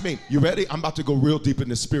 Watch me, you ready? I'm about to go real deep in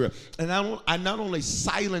the spirit. And I not only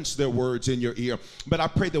silence their words in your ear, but I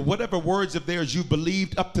pray that whatever words of theirs you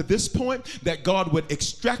believed up to this point, that God would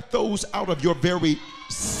extract those out of your very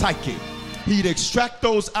psyche. He'd extract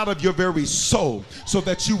those out of your very soul so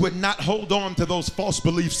that you would not hold on to those false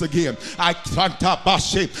beliefs again. I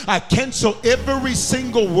cancel every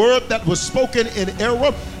single word that was spoken in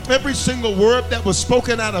error, every single word that was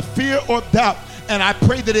spoken out of fear or doubt. And I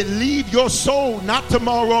pray that it leave your soul, not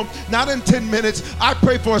tomorrow, not in 10 minutes. I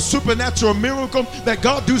pray for a supernatural miracle that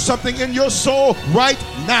God do something in your soul right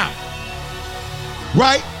now.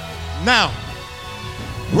 Right now.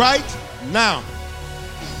 Right now.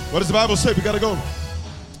 What does the Bible say? We got to go.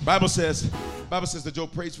 Bible says that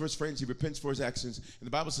Job prays for his friends. He repents for his actions. And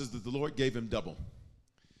the Bible says that the Lord gave him double.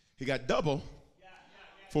 He got double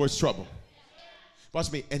for his trouble.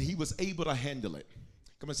 Watch me. And he was able to handle it.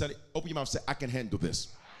 Come on, say, open your mouth and say, I can handle this.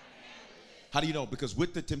 How do you know? Because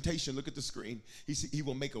with the temptation, look at the screen. He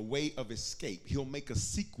will make a way of escape. He'll make a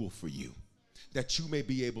sequel for you that you may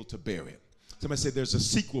be able to bear it. Somebody say there's a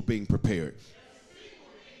sequel being prepared.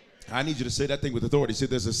 I need you to say that thing with authority. Say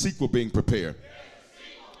there's a sequel being prepared.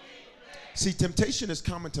 See, temptation is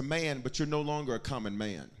common to man, but you're no longer a common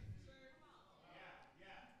man.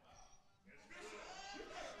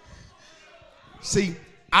 See,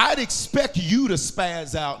 I'd expect you to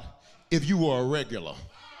spaz out if you were a regular.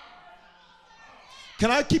 Can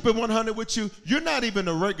I keep it 100 with you? You're not even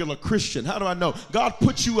a regular Christian. How do I know? God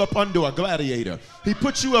put you up under a gladiator. He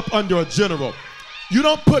put you up under a general. You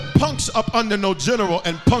don't put punks up under no general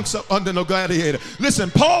and punks up under no gladiator. Listen,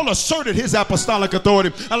 Paul asserted his apostolic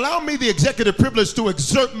authority. Allow me the executive privilege to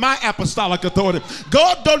exert my apostolic authority.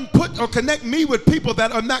 God doesn't put or connect me with people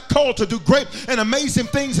that are not called to do great and amazing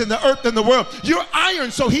things in the earth and the world. You're iron,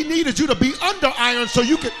 so he needed you to be under iron so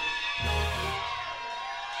you could.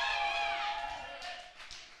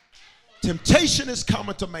 Temptation is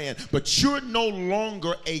common to man, but you're no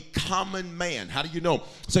longer a common man. How do you know?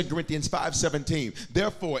 2 Corinthians 5:17.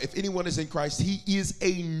 Therefore, if anyone is in Christ, he is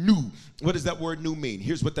a new. What does that word new mean?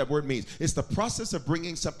 Here's what that word means. It's the process of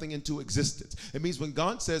bringing something into existence. It means when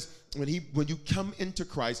God says, when you come into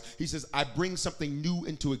Christ, he says, I bring something new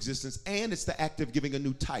into existence, and it's the act of giving a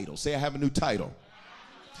new title. Say, I have a new title.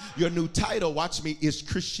 Your new title, watch me, is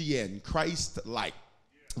Christian, Christ-like.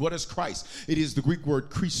 What is Christ? It is the Greek word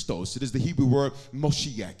Christos. It is the Hebrew word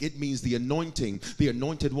Moshiach. It means the anointing, the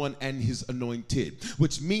anointed one and his anointed.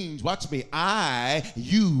 Which means, watch me,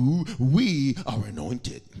 we are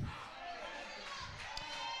anointed.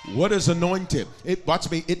 What is anointed? Watch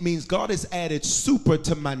me, it means God has added super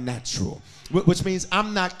to my natural. Which means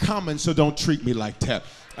I'm not common, so don't treat me like that.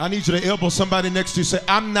 I need you to elbow somebody next to you and say,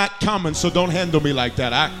 I'm not common, so don't handle me like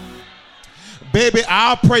that. Baby,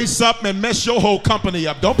 I'll pray something and mess your whole company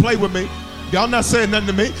up. Don't play with me. Y'all not saying nothing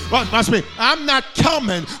to me. Watch me. I'm not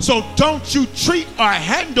common, so don't you treat or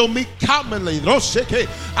handle me commonly.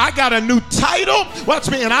 I got a new title. Watch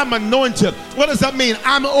me, and I'm anointed. What does that mean?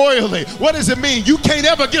 I'm oily. What does it mean? You can't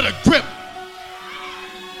ever get a grip.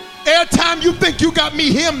 Every time you think you got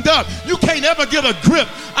me hemmed up, you can't ever get a grip.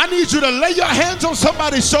 I need you to lay your hands on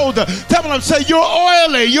somebody's shoulder. Tell them, say, you're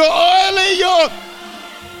oily. You're oily. You're...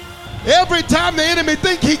 Every time the enemy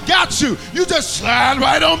think he got you, you just slide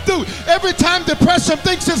right on through. Every time depression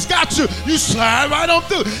thinks it's got you, you slide right on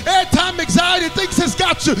through. Every time anxiety thinks it's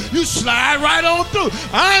got you, you slide right on through.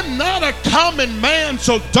 I'm not a common man,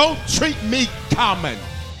 so don't treat me common.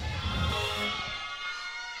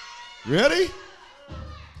 Ready?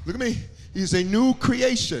 Look at me. He's a new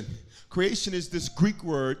creation. Creation is this Greek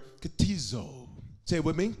word, katizo. Say it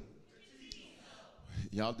with me.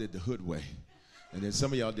 Y'all did the hood way. And then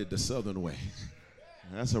some of y'all did the southern way.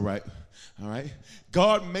 That's all right. All right.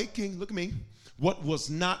 God making, look at me, what was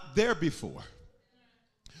not there before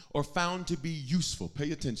or found to be useful.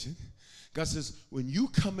 Pay attention. God says, when you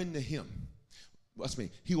come into him, watch me,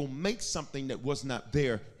 he will make something that was not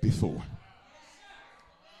there before.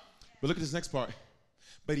 But look at this next part.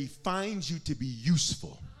 But he finds you to be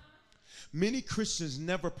useful. Many Christians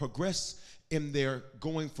never progress in their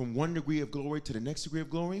going from one degree of glory to the next degree of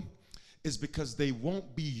glory. Is because they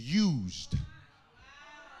won't be used.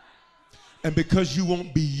 And because you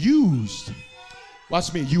won't be used,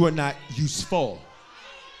 watch me, you are not useful.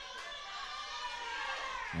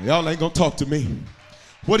 Y'all ain't gonna talk to me.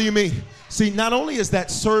 What do you mean? See, not only is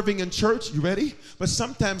that serving in church, you ready? But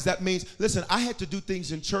sometimes that means, listen, I had to do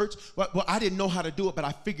things in church. Well, I didn't know how to do it, but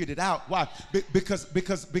I figured it out. Why?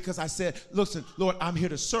 Because I said, listen, Lord, I'm here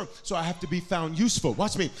to serve, so I have to be found useful.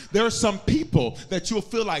 Watch me. There are some people that you'll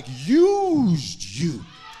feel like used you.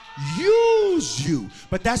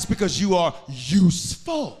 But that's because you are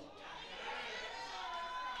useful.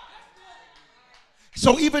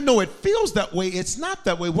 So even though it feels that way, it's not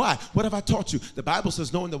that way. Why? What have I taught you? The Bible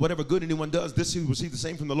says, knowing that whatever good anyone does, this he will receive the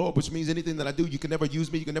same from the Lord, which means anything that I do, you can never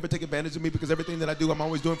use me. You can never take advantage of me because everything that I do, I'm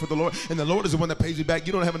always doing for the Lord. And the Lord is the one that pays me back.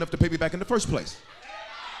 You don't have enough to pay me back in the first place.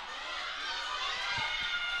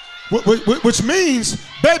 Which means,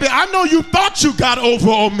 baby, I know you thought you got over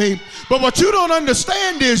on me, but what you don't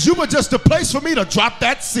understand is you were just a place for me to drop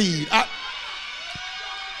that seed.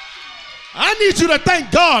 I need you to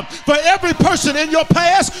thank God for every person in your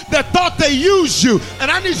past that thought they used you. And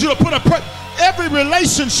I need you to put every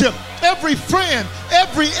relationship, every friend,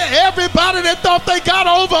 everybody that thought they got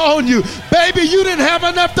over on you. Baby, you didn't have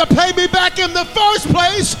enough to pay me back in the first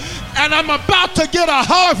place, and I'm about to get a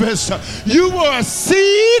harvest. You were a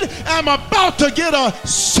seed, I'm about to get a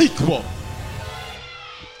sequel.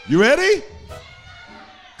 You ready?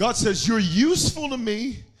 God says, you're useful to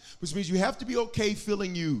me, which means you have to be okay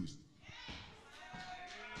feeling used.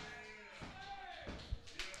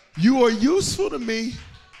 You are useful to me,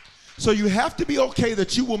 so you have to be okay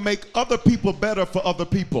that you will make other people better for other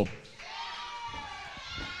people.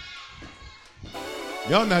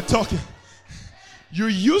 Y'all not talking. You're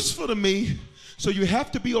useful to me, so you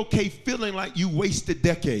have to be okay feeling like you wasted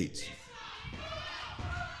decades.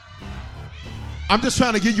 I'm just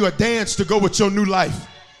trying to give you a dance to go with your new life.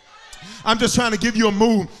 I'm just trying to give you a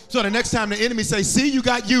move so the next time the enemy say, see, you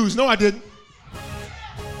got used. No, I didn't.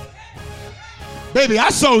 Baby, I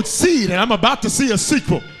sowed seed and I'm about to see a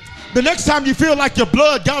sequel. The next time you feel like your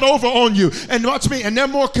blood got over on you, and watch me, and they're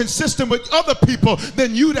more consistent with other people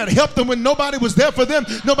than you that helped them when nobody was there for them,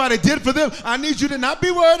 nobody did for them. I need you to not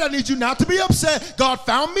be worried. I need you not to be upset. God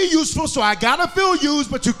found me useful, so I gotta feel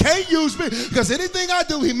used, but you can't use me because anything I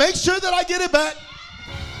do, he makes sure that I get it back.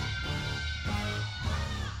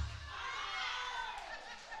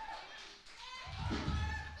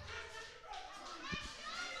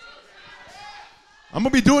 I'm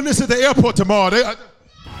going to be doing this at the airport tomorrow.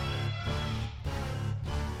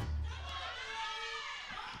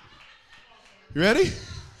 You ready?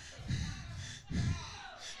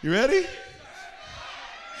 You ready?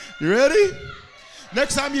 You ready?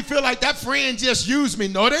 Next time you feel like that friend just used me.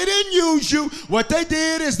 No, they didn't use you. What they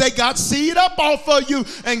did is they got seed up off of you,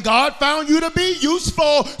 and God found you to be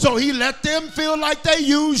useful, so he let them feel like they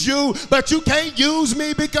use you. But you can't use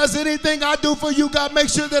me because anything I do for you, God make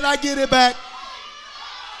sure that I get it back.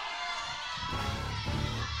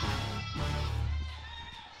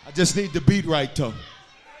 I just need the beat right, though.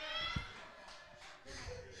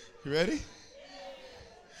 You ready?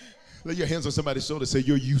 Lay your hands on somebody's shoulder and say,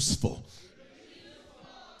 you're useful.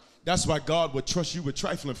 That's why God would trust you with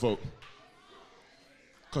trifling folk,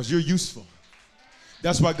 because you're useful.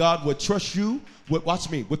 That's why God would trust you with, watch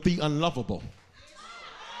me, with the unlovable.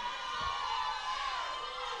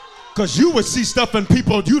 Because you would see stuff in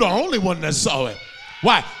people, you're the only one that saw it.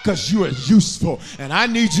 Why? Because you are useful. And I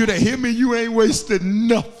need you to hear me. You ain't wasted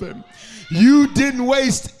nothing. You didn't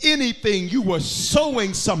waste anything. You were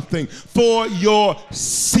sowing something for your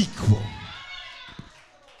sequel.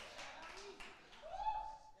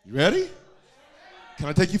 You ready? Can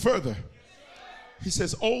I take you further? He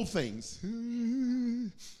says, old things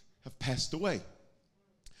have passed away.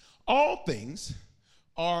 All things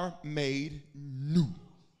are made new.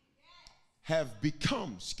 Have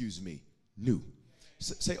become, new.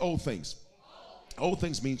 Say old things. Old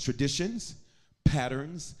things means traditions,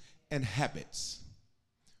 patterns, and habits.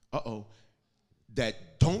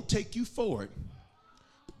 That don't take you forward,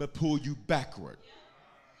 but pull you backward.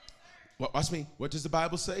 Well, watch me. What does the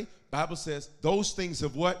Bible say? Bible says those things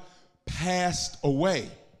have what? Passed away.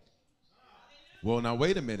 Well, now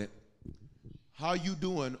wait a minute. How are you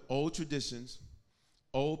doing old traditions,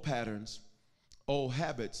 old patterns, old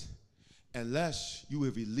habits, unless you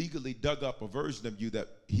have illegally dug up a version of you that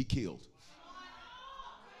he killed?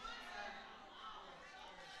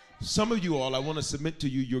 Some of you all, I want to submit to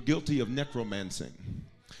you, you're guilty of necromancing.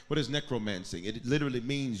 What is necromancing? It literally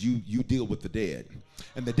means you deal with the dead.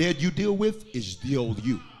 And the dead you deal with is the old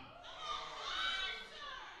you.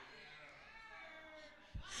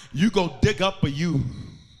 You go dig up a you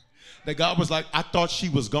that God was like, I thought she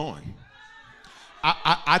was gone.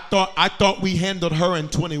 I thought we handled her in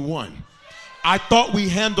 21. I thought we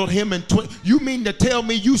handled him in 20. You mean to tell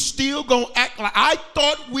me you still gonna act like I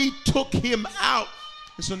thought we took him out?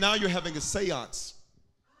 And so now you're having a seance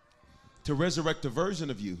to resurrect a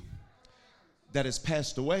version of you that has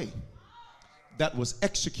passed away, that was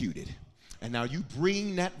executed. And now you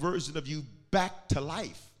bring that version of you back to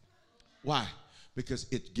life. Why? Because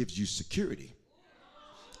it gives you security.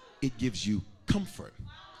 It gives you comfort.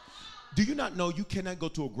 Do you not know you cannot go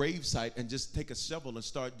to a grave site and just take a shovel and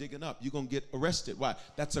start digging up? You're going to get arrested. Why?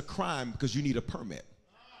 That's a crime because you need a permit.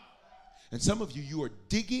 And some of you are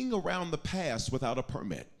digging around the past without a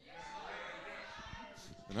permit.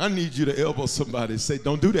 And I need you to elbow somebody and say,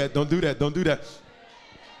 don't do that, don't do that, don't do that.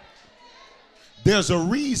 There's a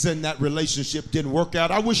reason that relationship didn't work out.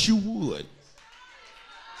 I wish you would.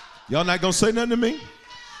 Y'all not going to say nothing to me?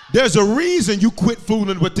 There's a reason you quit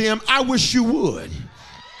fooling with them. I wish you would.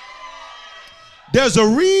 There's a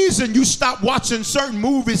reason you stop watching certain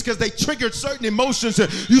movies because they triggered certain emotions.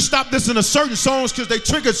 You stop listening to certain songs because they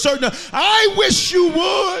triggered certain. I wish you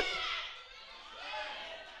would.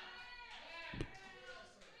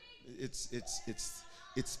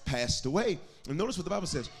 It's passed away. And notice what the Bible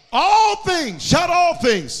says. All things, shout all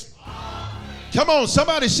things. Come on,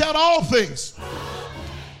 somebody shout all things.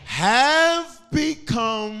 Have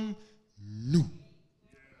become new.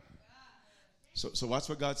 So watch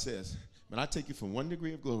what God says. When I take you from one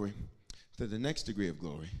degree of glory to the next degree of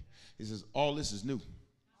glory, he says, all this is new.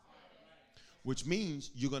 Which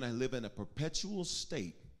means you're going to live in a perpetual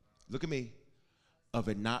state, look at me, of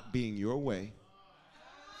it not being your way,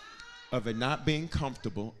 of it not being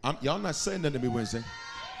comfortable. Y'all not saying nothing to me Wednesday.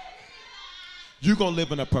 You're going to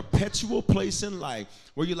live in a perpetual place in life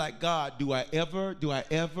where you're like, God, do I ever? God,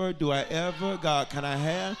 can I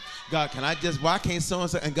have? God, can I just, why can't someone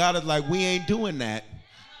say? And God is like, we ain't doing that.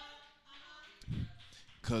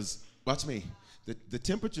 Because, watch me, the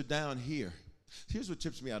temperature down here, here's what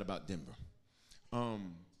trips me out about Denver.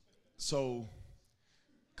 So,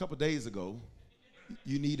 a couple days ago,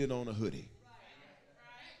 you needed on a hoodie.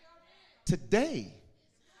 Today,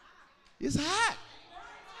 it's hot.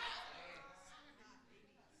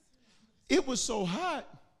 It was so hot.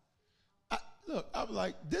 I was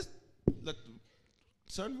like, look, the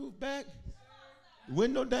sunroof back,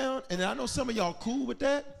 window down, and I know some of y'all cool with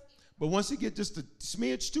that. But once it gets just a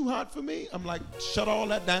smidge too hot for me, I'm like, shut all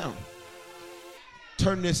that down.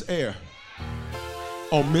 Turn this air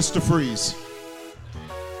on Mr. Freeze.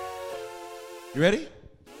 You ready?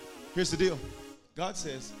 Here's the deal. God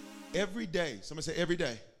says, every day. Somebody say every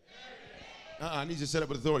day. I need you to set up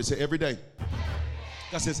with authority. Say every day.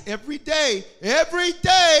 God says, every day,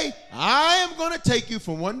 I am going to take you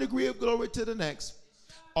from one degree of glory to the next.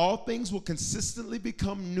 All things will consistently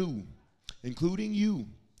become new, including you.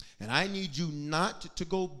 And I need you not to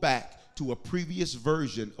go back to a previous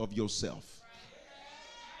version of yourself.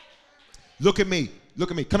 Look at me.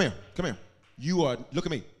 Come here. Look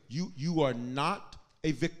at me. You are not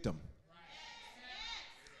a victim.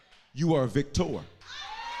 You are a victor.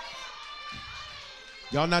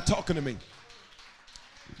 Y'all not talking to me.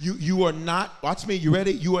 You are not, watch me, you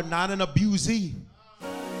ready? You are not an abusee.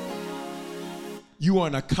 You are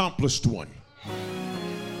an accomplished one.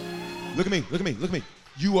 Look at me.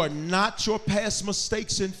 You are not your past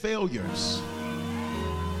mistakes and failures.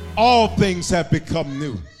 All things have become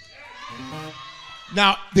new.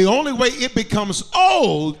 Now, the only way it becomes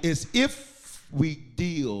old is if we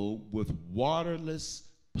deal with waterless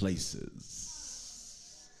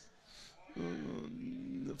places.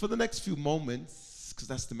 For the next few moments, because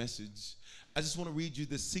that's the message, I just want to read you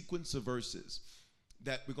this sequence of verses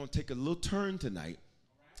that we're going to take a little turn tonight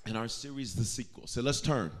in our series, The Sequel. So let's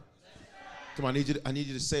turn. Come on, I need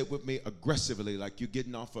you to say it with me aggressively, like you're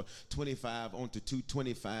getting off of 25 onto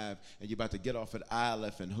 225, and you're about to get off at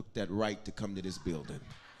ILF and hook that right to come to this building.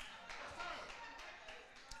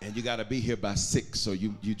 And you got to be here by 6, so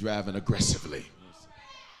you driving aggressively.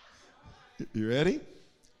 You ready?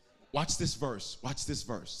 Watch this verse.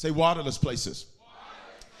 Say waterless places.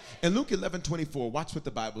 In Luke 11:24, watch what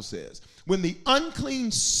the Bible says. When the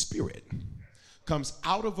unclean spirit comes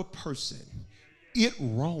out of a person, it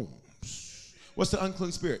roams. What's the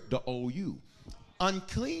unclean spirit? The OU.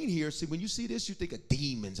 Unclean here, see, when you see this, you think of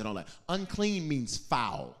demons and all that. Unclean means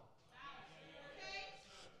foul.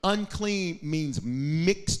 Unclean means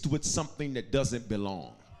mixed with something that doesn't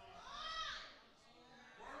belong.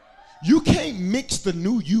 You can't mix the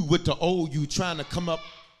new you with the old you trying to come up.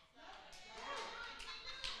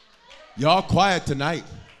 Y'all quiet tonight.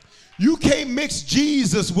 You can't mix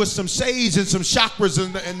Jesus with some sage and some chakras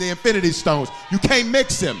and the infinity stones. You can't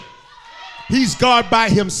mix him. He's God by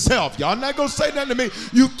himself. Y'all not going to say nothing to me.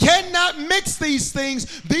 You cannot mix these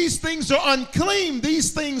things. These things are unclean.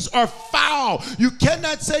 These things are foul. You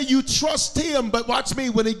cannot say you trust him, but watch me,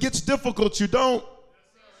 when it gets difficult, you don't.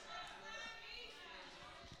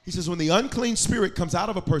 He says when the unclean spirit comes out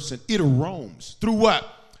of a person, it roams. Through what?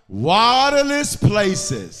 Waterless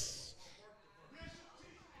places.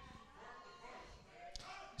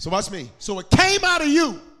 So watch me. So it came out of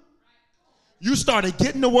you. You started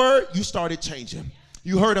getting the word, you started changing.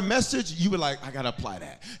 You heard a message, you were like, I got to apply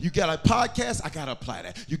that. You got a podcast, I got to apply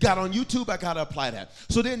that. You got on YouTube, I got to apply that.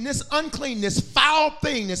 So then this unclean, this foul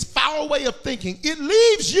thing, this foul way of thinking, it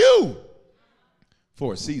leaves you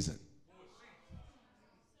for a season.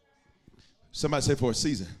 Somebody say for a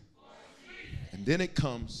season. And then it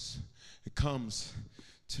comes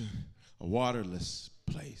to a waterless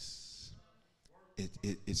place.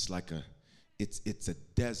 It's like it's a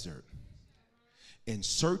desert in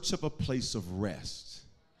search of a place of rest.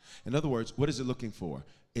 In other words, what is it looking for?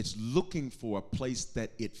 It's looking for a place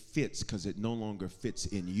that it fits because it no longer fits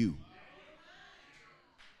in you.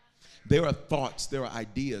 There are thoughts, there are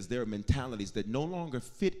ideas, there are mentalities that no longer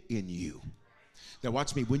fit in you. Now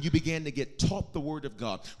watch me, when you begin to get taught the word of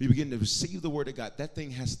God, when you begin to receive the word of God, that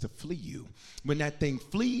thing has to flee you. When that thing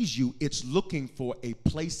flees you, it's looking for a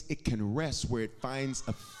place it can rest where it finds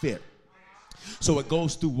a fit. So it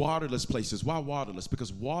goes through waterless places. Why waterless?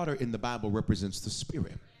 Because water in the Bible represents the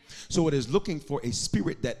Spirit. So it is looking for a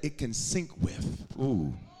spirit that it can sync with.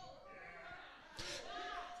 Ooh.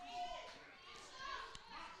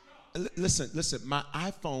 Listen, my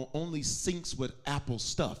iPhone only syncs with Apple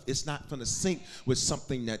stuff. It's not going to sync with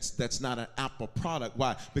something that's not an Apple product.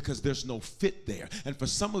 Why? Because there's no fit there. And for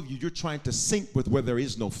some of you, you're trying to sync with where there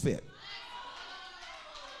is no fit.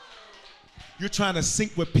 You're trying to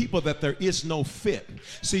sync with people that there is no fit.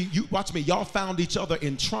 See, you watch me. Y'all found each other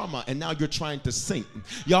in trauma, and now you're trying to sync.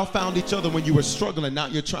 Y'all found each other when you were struggling. Now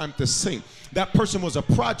you're trying to sync. That person was a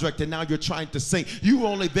project, and now you're trying to sync. You were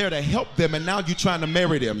only there to help them, and now you're trying to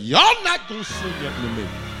marry them. Y'all not gonna sync nothing to me.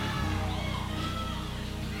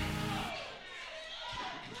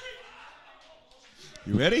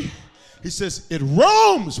 You ready? He says, it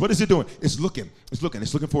roams. What is it doing? It's looking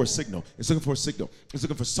for a signal. It's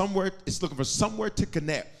looking for somewhere to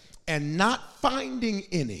connect and not finding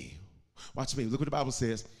any. Watch me. Look what the Bible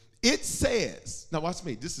says. It says, now watch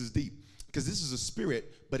me. This is deep because this is a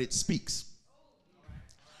spirit, but it speaks.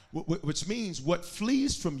 Which means what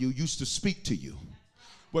flees from you used to speak to you.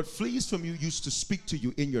 What flees from you used to speak to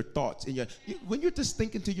you in your thoughts. When you're just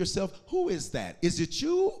thinking to yourself, who is that? Is it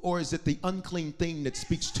you or is it the unclean thing that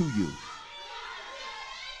speaks to you?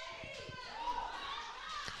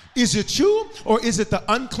 Is it you or is it the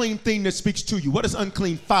unclean thing that speaks to you? What is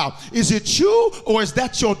unclean? Foul. Is it you or is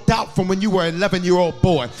that your doubt from when you were an 11-year-old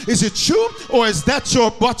boy? Is it you or is that your,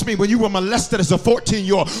 watch me, when you were molested as a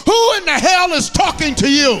 14-year-old? Who in the hell is talking to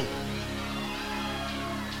you?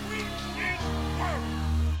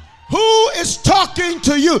 Who is talking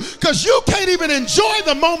to you? Because you can't even enjoy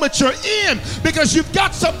the moment you're in because you've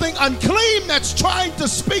got something unclean that's trying to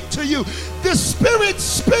speak to you. The Spirit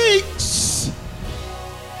speaks.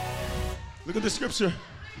 Look at the scripture.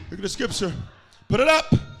 Look at the scripture. Put it up.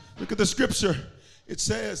 Look at the scripture. It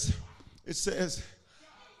says,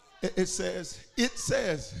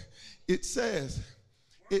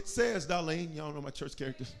 Darlene, y'all know my church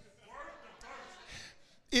characters.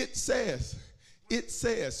 It says.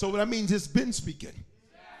 So that means it's been speaking.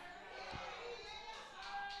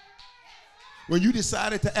 When you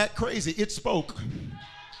decided to act crazy, it spoke.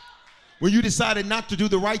 When you decided not to do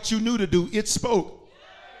the right you knew to do, it spoke.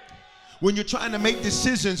 When you're trying to make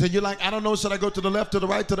decisions and you're like, I don't know, should I go to the left, to the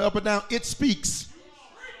right, to the up or down? It speaks.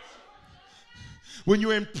 When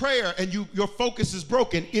you're in prayer and your focus is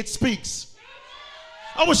broken, it speaks.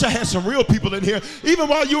 I wish I had some real people in here. Even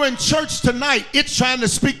while you're in church tonight, it's trying to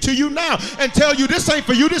speak to you now and tell you this ain't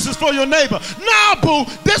for you, this is for your neighbor. Nah, boo,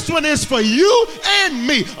 this one is for you and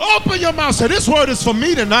me. Open your mouth. Say, this word is for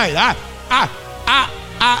me tonight.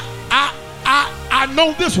 I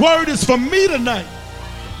know this word is for me tonight.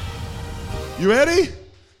 You ready?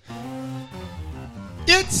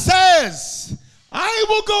 It says, I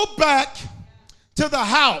will go back to the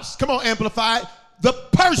house. Come on, amplify. The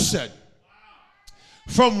person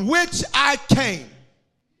from which I came.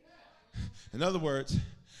 In other words,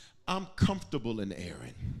 I'm comfortable in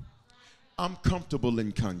Aaron. I'm comfortable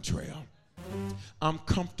in Contrail. I'm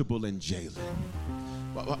comfortable in Jalen.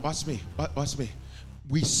 Watch me.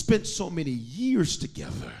 We spent so many years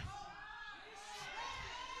together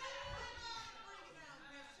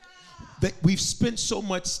that we've spent so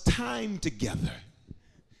much time together.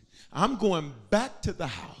 I'm going back to the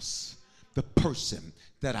house, the person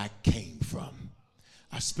that I came from.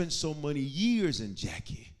 I spent so many years in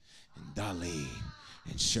Jackie and Darlene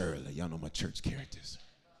and Shirley. Y'all know my church characters.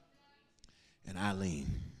 And Eileen.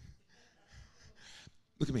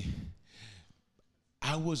 Look at me.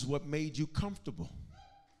 I was what made you comfortable.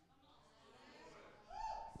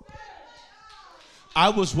 I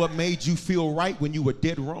was what made you feel right when you were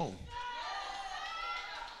dead wrong.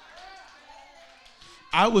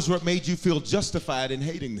 I was what made you feel justified in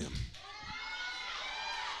hating them.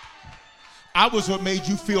 I was what made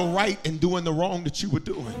you feel right in doing the wrong that you were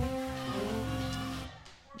doing.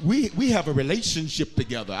 We have a relationship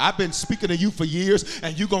together. I've been speaking to you for years,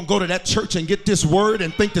 and you're going to go to that church and get this word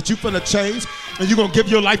and think that you're finna change, and you're going to give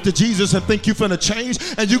your life to Jesus and think you're finna change,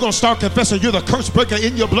 and you're going to start confessing you're the curse breaker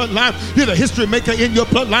in your bloodline, you're the history maker in your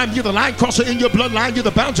bloodline, you're the line crosser in your bloodline, you're the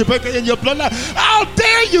boundary breaker in your bloodline. How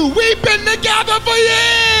dare you? We've been together for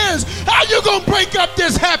years. How you going to break up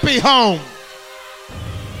this happy home?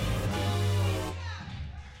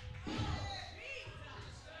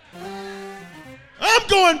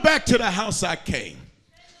 going back to the house I came.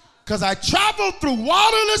 Because I traveled through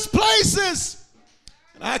waterless places.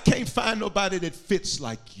 And I can't find nobody that fits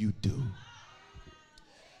like you do.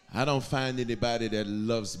 I don't find anybody that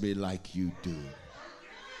loves me like you do.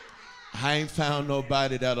 I ain't found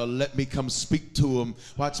nobody that'll let me come speak to them.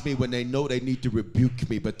 Watch me when they know they need to rebuke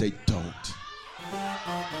me, but they don't.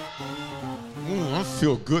 I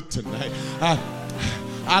feel good tonight.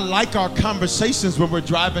 I like our conversations when we're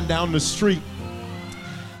driving down the street.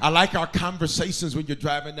 I like our conversations when you're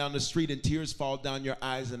driving down the street and tears fall down your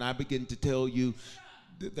eyes and I begin to tell you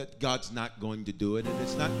that God's not going to do it and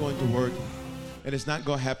it's not going to work and it's not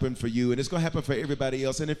going to happen for you and it's going to happen for everybody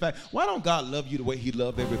else. And in fact, why don't God love you the way he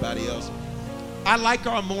loved everybody else? I like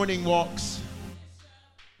our morning walks.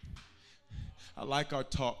 I like our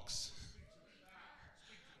talks.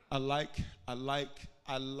 I like.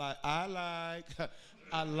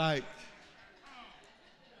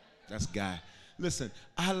 That's Guy. Listen,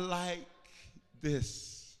 I like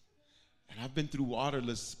this. And I've been through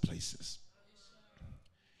waterless places.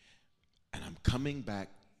 And I'm coming back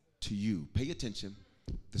to you. Pay attention.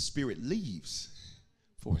 The Spirit leaves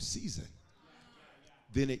for a season.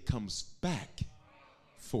 Then it comes back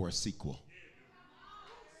for a sequel.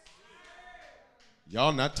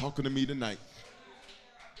 Y'all not talking to me tonight.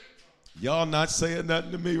 Y'all not saying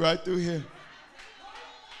nothing to me right through here.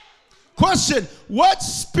 Question, what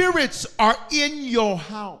spirits are in your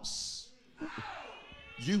house?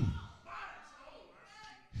 You.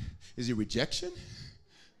 Is it rejection?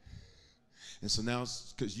 And so now,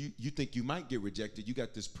 because you think you might get rejected, you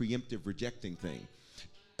got this preemptive rejecting thing.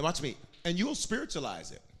 And watch me, and you'll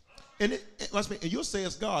spiritualize it. And watch me, and you'll say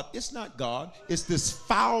it's God. It's not God. It's this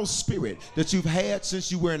foul spirit that you've had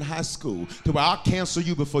since you were in high school to where I'll cancel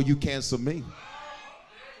you before you cancel me.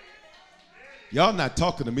 Y'all not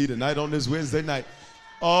talking to me tonight on this Wednesday night.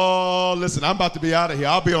 Oh, listen, I'm about to be out of here.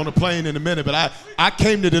 I'll be on a plane in a minute, but I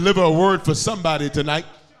came to deliver a word for somebody tonight.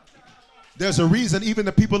 There's a reason even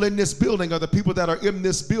the people in this building are the people that are in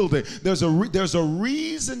this building. There's a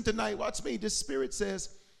reason tonight. Watch me. This spirit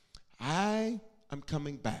says, I am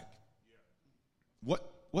coming back.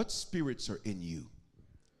 What spirits are in you?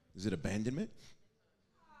 Is it abandonment?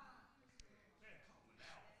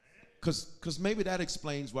 Because maybe that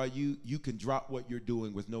explains why you can drop what you're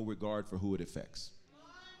doing with no regard for who it affects.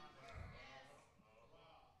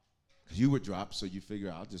 Because you were dropped, so you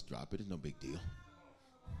figure, I'll just drop it. It's no big deal.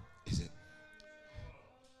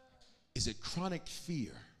 Is it chronic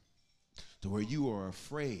fear to where you are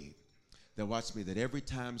afraid that, watch me, that every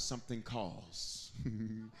time something calls,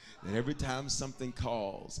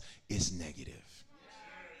 it's negative.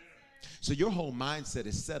 So your whole mindset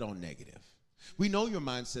is set on negative. We know your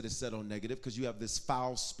mindset is set on negative because you have this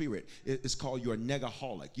foul spirit. It's called you're a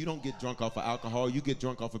negaholic. You don't get drunk off of alcohol. You get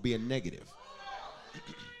drunk off of being negative.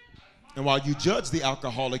 And while you judge the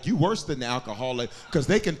alcoholic, you worse than the alcoholic because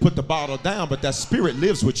they can put the bottle down, but that spirit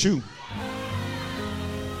lives with you.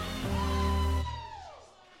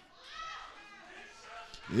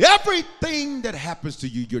 Everything that happens to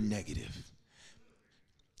you, you're negative.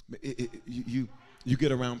 You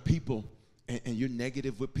get around people and you're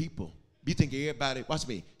negative with people. You think everybody, watch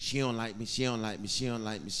me, she don't like me, she don't like me, she don't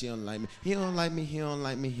like me, she don't like me, he don't like me, he don't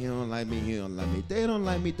like me, he don't like me, he don't like me, they don't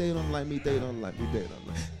like me, they don't like me, they don't like me, they don't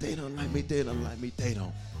like me, they don't like me, they don't like me, they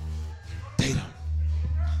don't.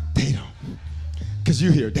 Because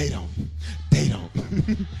you hear, they don't.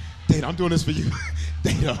 I'm doing this for you.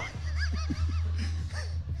 They don't.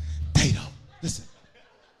 Listen.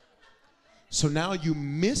 So now you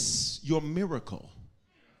miss your miracle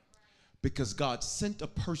because God sent a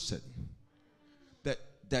person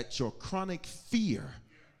that your chronic fear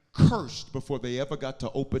cursed before they ever got to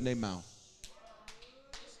open their mouth.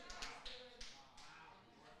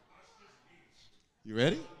 You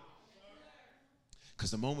ready?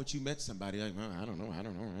 Because the moment you met somebody, like, I don't know.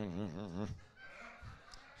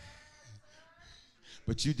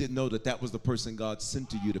 But you didn't know that was the person God sent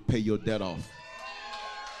to you to pay your debt off.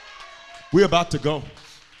 We're about to go.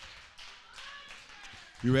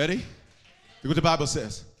 You ready? Look what the Bible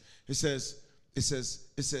says. It says,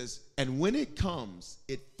 and when it comes,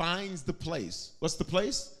 it finds the place. What's the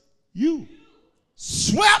place? You.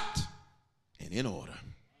 Swept and in order.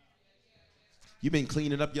 You've been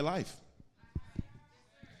cleaning up your life.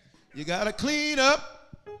 You got to clean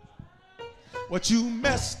up what you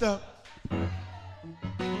messed up.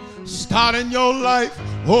 Starting your life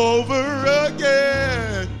over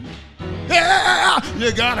again. Yeah,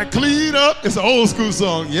 you gotta clean up. It's an old school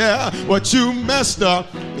song. Yeah, what you messed up.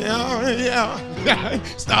 Yeah.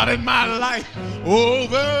 Starting my life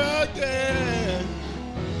over again.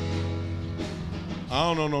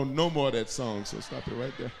 I don't know no more of that song, so stop it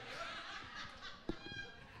right there.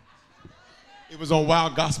 It was on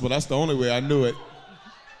Wild Gospel. That's the only way I knew it.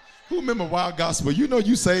 Who remember Wild Gospel? You know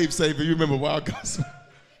you saved, but you remember Wild Gospel.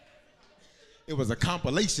 It was a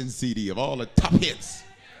compilation CD of all the top hits.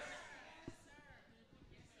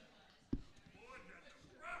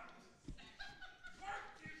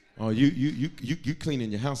 Oh, you cleaning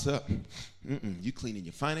your house up. You cleaning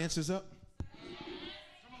your finances up.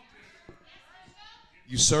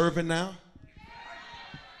 You serving now.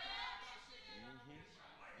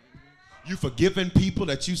 You forgiving people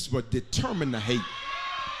that you were determined to hate.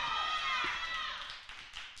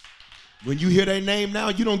 When you hear their name now,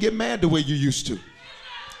 you don't get mad the way you used to.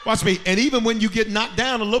 Watch me. And even when you get knocked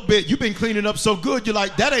down a little bit, you've been cleaning up so good, you're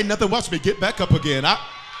like, that ain't nothing. Watch me get back up again.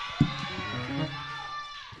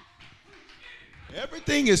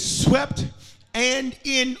 Everything is swept and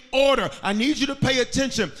in order. I need you to pay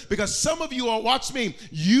attention because some of you are, watch me,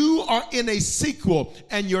 you are in a sequel,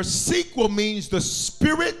 and your sequel means the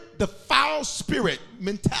spirit, the foul spirit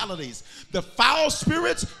mentalities. The foul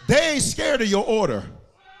spirits, they ain't scared of your order.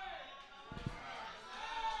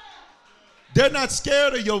 They're not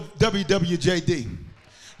scared of your WWJD.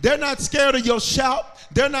 They're not scared of your shout.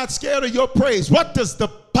 They're not scared of your praise. What does the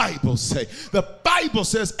Bible say? The Bible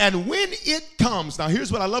says, and when it comes, now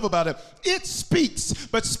here's what I love about it. It speaks,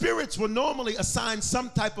 but spirits will normally assign some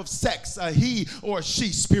type of sex, he or she,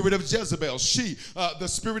 spirit of Jezebel, she, the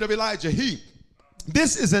spirit of Elijah, he.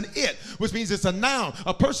 This is an it, which means it's a noun,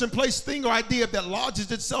 a person, place, thing, or idea that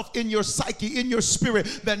lodges itself in your psyche, in your spirit,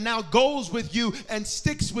 that now goes with you and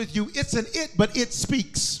sticks with you. It's an it, but it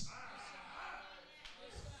speaks.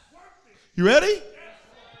 You ready?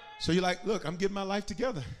 So you're like, look, I'm getting my life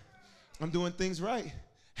together. I'm doing things right.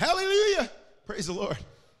 Hallelujah. Praise the Lord.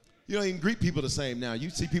 You don't even greet people the same now.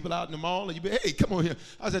 You see people out in the mall and you be, hey, come on here.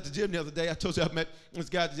 I was at the gym the other day. I told you I met this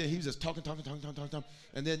guy. He was just talking.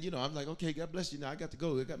 And then, I'm like, okay, God bless you. Now I got to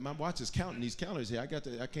go. My watch is counting these calories here.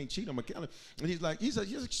 I can't cheat on my calendar. And he's like,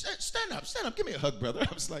 stand up. Give me a hug, brother.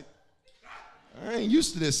 I was like, I ain't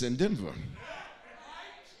used to this in Denver.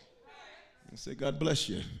 I said, God bless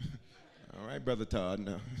you. All right, Brother Todd.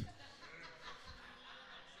 No.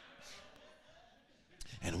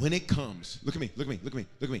 And when it comes, look at me.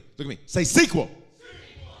 Say sequel.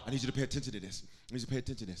 I need you to pay attention to this.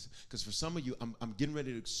 Because for some of you, I'm getting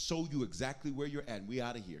ready to show you exactly where you're at. And we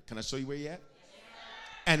out of here. Can I show you where you're at?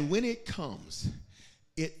 And when it comes,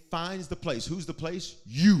 it finds the place. Who's the place?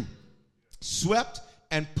 You. Swept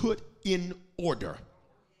and put in order.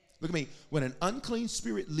 Look at me. When an unclean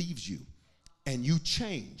spirit leaves you and you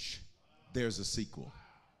change, there's a sequel.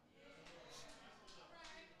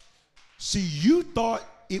 See, you thought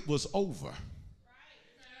it was over.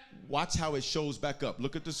 Watch how it shows back up.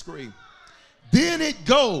 Look at the screen. Then it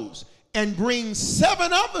goes and brings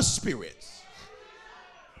 7 other spirits,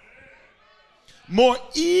 more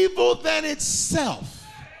evil than itself.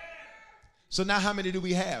 So now how many do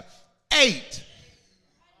we have? 8.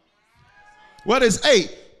 What is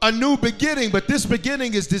 8? A new beginning, but this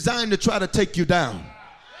beginning is designed to try to take you down.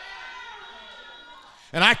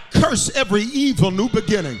 And I curse every evil new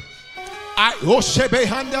beginning. Then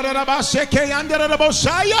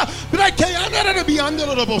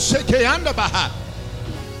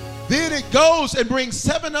it goes and brings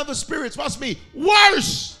 7 other spirits. Watch me.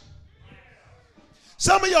 Worse.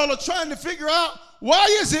 Some of y'all are trying to figure out, why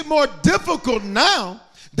is it more difficult now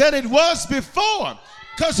than it was before?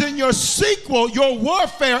 Because in your sequel, your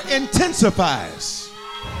warfare intensifies.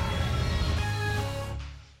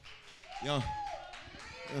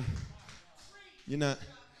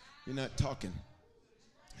 You're not talking.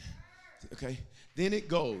 Okay? Then it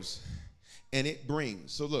goes and it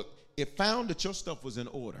brings. So look, it found that your stuff was in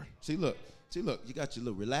order. See, look, you got your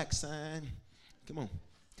little relax sign. Come on,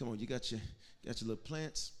 you got your little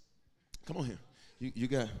plants. Come on here. You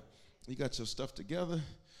got your stuff together.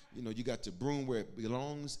 You got your broom where it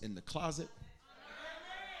belongs, in the closet.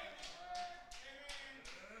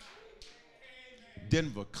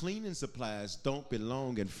 Denver, cleaning supplies don't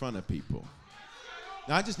belong in front of people.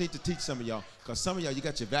 Now, I just need to teach some of y'all, because some of y'all, you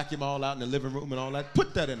got your vacuum all out in the living room and all that.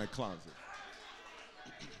 Put that in the closet.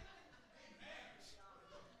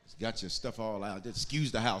 You got your stuff all out. Just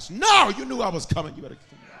excuse the house. No, you knew I was coming. You better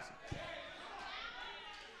clean the house.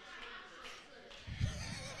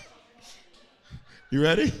 You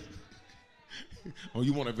ready? Oh,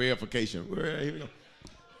 you want a verification. Here we go.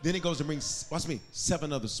 Then it goes and brings, watch me,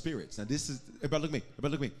 7 other spirits. Now this is, everybody look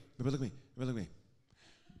at me.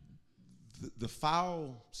 The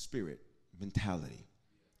foul spirit mentality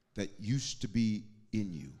that used to be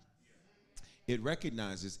in you, it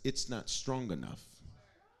recognizes it's not strong enough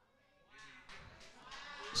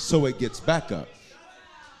so it gets back up.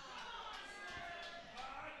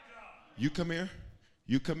 You come here,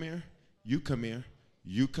 you come here, you come here,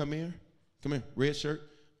 you come here. Come here, red shirt,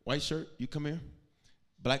 white shirt, you come here.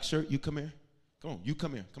 Black shirt, you come here. Come on, you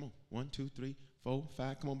come here. Come on. 1, 2, 3, 4,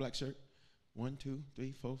 5. Come on, black shirt. 1, 2,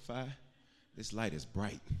 3, 4, 5. This light is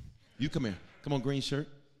bright. You come here. Come on, green shirt.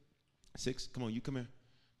 6. Come on, you come here.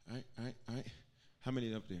 All right, all right, all right. How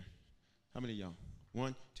many up there? How many of y'all?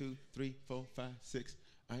 1, 2, 3, 4, 5, 6.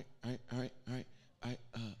 All right, all right, all right, all right.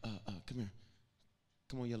 All right, come here.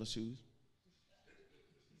 Come on, yellow shoes.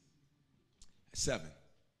 7.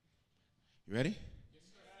 You ready?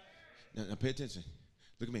 Now pay attention.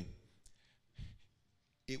 Look at me.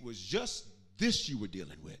 It was just this you were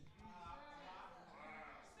dealing with.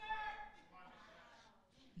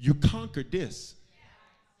 You conquered this.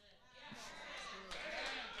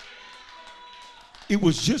 It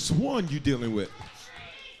was just one you dealing with.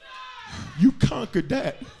 You conquered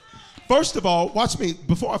that. First of all, watch me.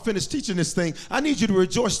 Before I finish teaching this thing, I need you to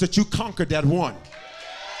rejoice that you conquered that one.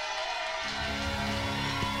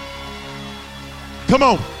 Come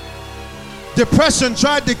on. Depression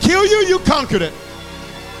tried to kill you, you conquered it.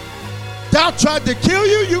 Doubt tried to kill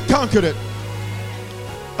you, you conquered it.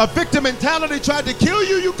 A victim mentality tried to kill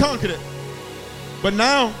you, you conquered it. But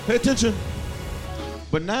now, pay attention.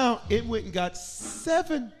 But now it went and got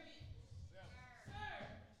 7.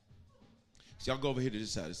 So y'all go over here to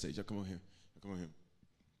this side of the stage. Y'all come over here. Come over here.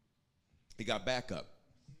 It got back up.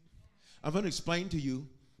 I'm going to explain to you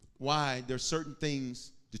why there's certain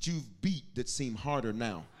things that you've beat that seem harder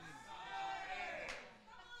now.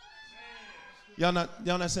 Y'all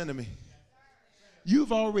not saying to me?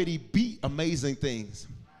 You've already beat amazing things.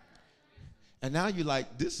 And now you're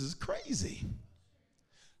like, this is crazy.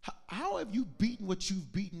 How have you beaten what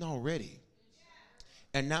you've beaten already?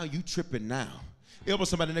 And now you tripping now. Elbow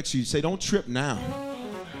somebody next to you. Say, don't trip now.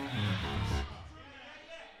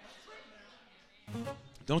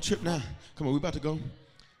 Don't trip now. Come on, we're about to go.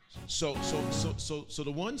 So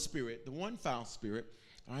the one spirit, the one foul spirit,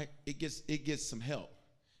 all right, it gets some help.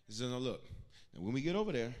 It says, now look, and when we get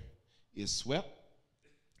over there, it's swept,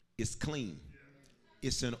 it's clean,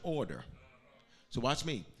 it's in order. So watch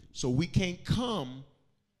me. So we can't come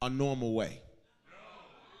a normal way.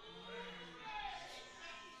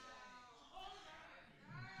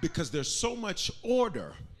 Because there's so much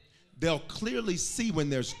order, they'll clearly see when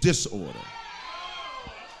there's disorder.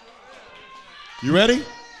 You ready?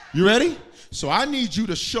 You ready? So I need you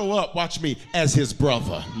to show up, watch me, as his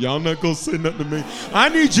brother. Y'all not gonna say nothing to me. I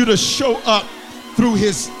need you to show up through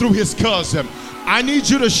his cousin. I need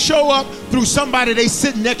you to show up through somebody they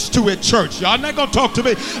sit next to at church. Y'all not gonna talk to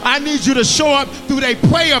me. I need you to show up through their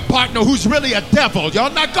prayer partner who's really a devil.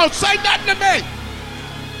 Y'all not gonna say nothing to me.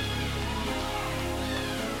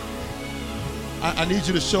 I need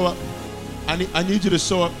you to show up. I need you to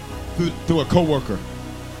show up through a coworker.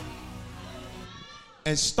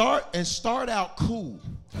 And start out cool,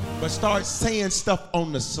 but start saying stuff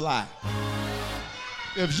on the sly.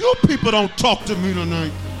 If you people don't talk to me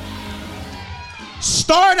tonight,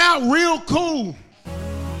 start out real cool,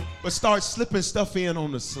 but start slipping stuff in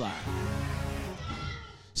on the sly.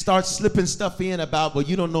 Start slipping stuff in about, well,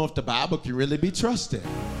 you don't know if the Bible can really be trusted.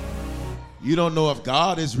 You don't know if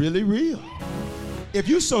God is really real. If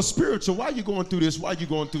you're so spiritual, why are you going through this? Why are you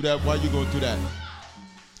going through that? Why are you going through that?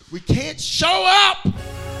 We can't show up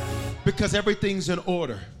because everything's in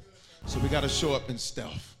order. So we got to show up in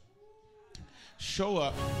stealth. Show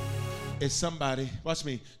up as somebody, watch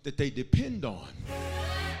me, that they depend on.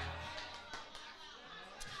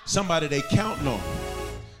 Somebody they counting on.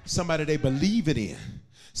 Somebody they believe it in.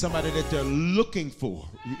 Somebody that they're looking for.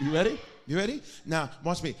 You ready? You ready? Now,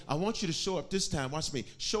 watch me. I want you to show up this time. Watch me.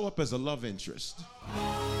 Show up as a love interest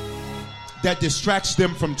that distracts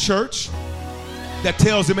them from church. That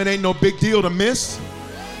tells them it ain't no big deal to miss.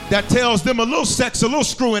 That tells them a little sex, a little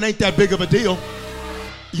screwing ain't that big of a deal.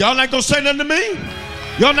 Y'all not gonna say nothing to me?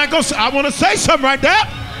 Y'all not gonna say, I wanna say something right there.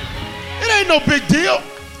 It ain't no big deal.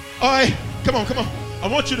 All right, come on. I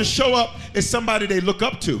want you to show up as somebody they look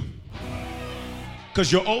up to.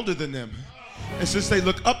 Because you're older than them. And since they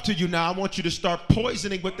look up to you now, I want you to start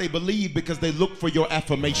poisoning what they believe because they look for your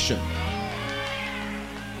affirmation.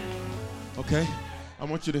 Okay? I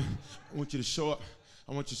want you to show up.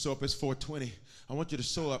 I want you to show up. It's 4:20. I want you to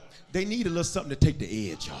show up. They need a little something to take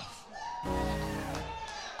the edge off.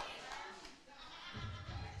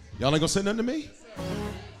 Y'all ain't gonna say nothing to me?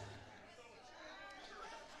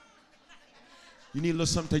 You need a little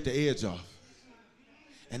something to take the edge off.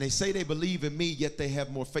 And they say they believe in me, yet they have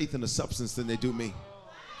more faith in the substance than they do me.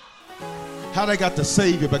 How they got the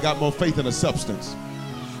Savior but got more faith in the substance?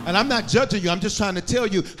 And I'm not judging you. I'm just trying to tell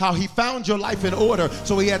you how he found your life in order,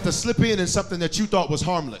 so he had to slip in something that you thought was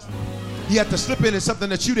harmless. He had to slip in something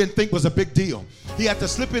that you didn't think was a big deal. He had to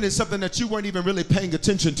slip in something that you weren't even really paying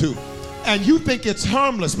attention to. And you think it's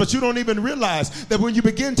harmless, but you don't even realize that when you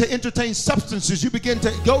begin to entertain substances, you begin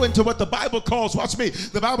to go into what the Bible calls, watch me,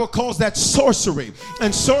 the Bible calls that sorcery.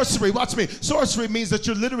 And sorcery, watch me, sorcery means that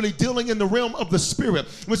you're literally dealing in the realm of the spirit,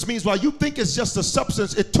 which means while you think it's just a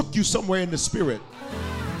substance, it took you somewhere in the spirit.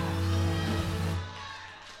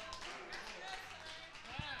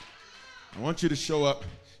 I want you to show up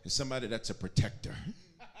as somebody that's a protector.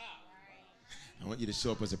 I want you to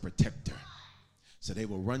show up as a protector. So they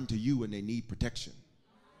will run to you when they need protection.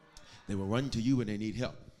 They will run to you when they need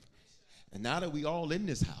help. And now that we all in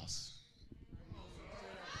this house,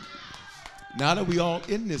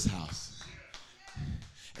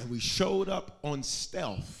 and we showed up on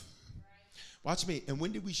stealth. Watch me. And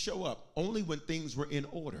when did we show up? Only when things were in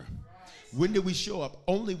order. When did we show up?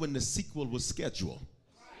 Only when the sequel was scheduled.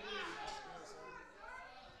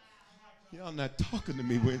 Y'all not talking to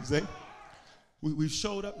me Wednesday. We've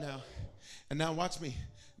showed up now. And now watch me.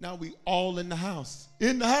 Now we all in the house.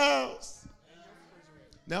 In the house.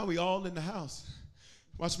 Now we all in the house.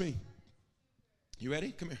 Watch me. You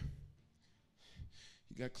ready? Come here.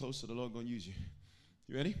 You got closer, the Lord gonna use you.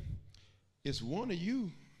 You ready? It's one of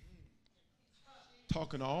you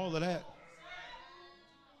talking to all of that.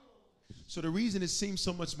 So the reason it seems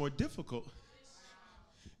so much more difficult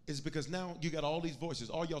is because now you got all these voices.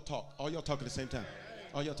 All y'all talk. All y'all talk at the same time.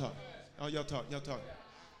 All y'all talk. All y'all talk. Y'all talk.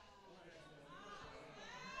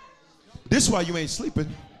 This is why you ain't sleeping.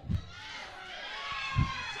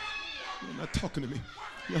 You're not talking to me.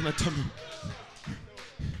 You're not talking to me.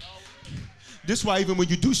 This is why even when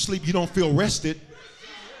you do sleep, you don't feel rested.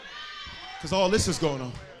 Because all this is going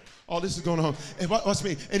on. All this is going on. And watch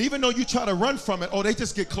me. And even though you try to run from it, they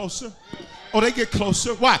just get closer. They get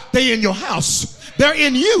closer. Why? They in your house. They're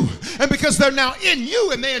in you. And because they're now in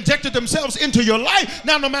you and they injected themselves into your life,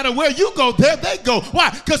 now no matter where you go, there they go. Why?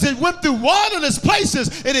 Because it went through waterless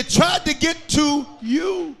places and it tried to get to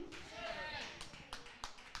you.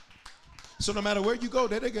 So no matter where you go,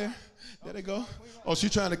 there they go. There they go. Oh,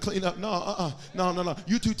 she's trying to clean up. No.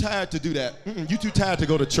 You too tired to do that. You too tired to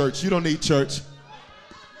go to church. You don't need church.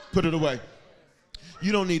 Put it away.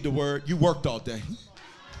 You don't need the word. You worked all day.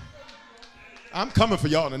 I'm coming for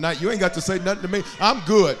y'all tonight. You ain't got to say nothing to me. I'm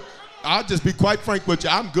good. I'll just be quite frank with you.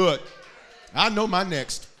 I'm good. I know my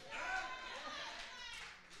next.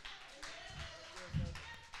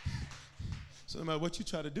 So no matter what you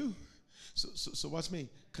try to do, so watch me,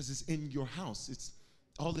 because it's in your house. It's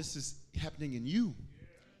all this is happening in you.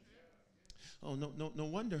 Oh, no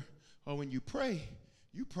wonder. Oh, when you pray,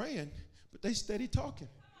 you praying, but they steady talking.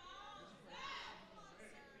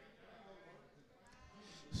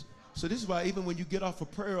 So this is why even when you get off of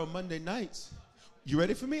prayer on Monday nights, you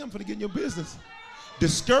ready for me? I'm going to get in your business.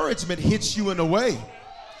 Discouragement hits you in a way.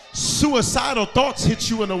 Suicidal thoughts hit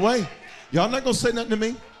you in a way. Y'all not going to say nothing to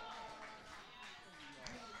me?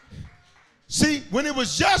 See, when it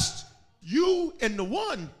was just you and the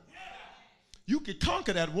one, you could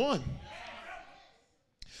conquer that one.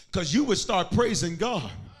 Because you would start praising God.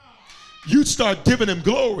 You'd start giving him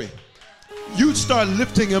glory. You'd start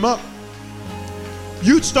lifting him up.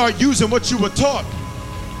 You'd start using what you were taught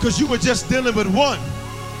because you were just dealing with one.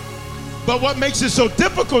 But what makes it so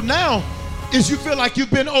difficult now is you feel like you've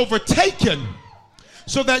been overtaken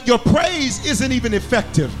so that your praise isn't even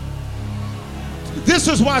effective. This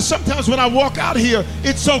is why sometimes when I walk out here,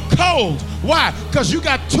 it's so cold. Why? Because you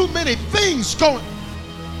got too many things going.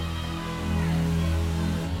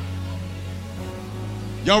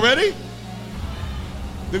 Y'all ready?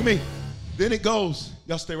 Look at me. Then it goes.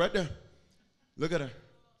 Y'all stay right there. Look at her.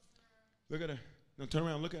 Look at her. No, turn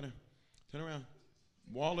around. Look at her. Turn around.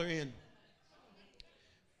 Wall her in.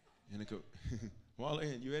 And it go. Wall her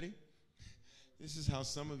in. You ready? This is how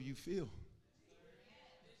some of you feel.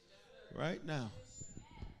 Right now.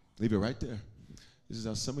 Leave it right there. This is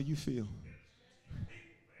how some of you feel.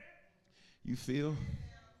 You feel.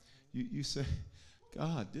 You say,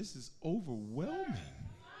 God, this is overwhelming.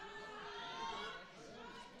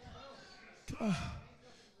 God,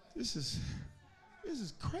 this is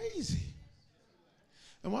crazy.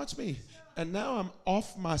 And watch me. And now I'm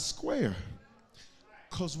off my square.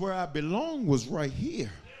 Because where I belong was right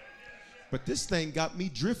here. But this thing got me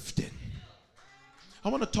drifting. I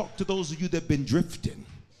want to talk to those of you that have been drifting.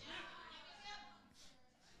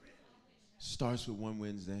 Starts with one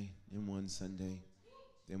Wednesday, then one Sunday,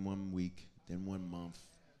 then 1 week, then 1 month,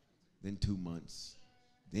 then 2 months.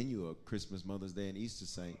 Then you're a Christmas, Mother's Day, and Easter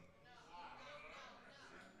saint.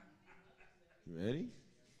 You ready?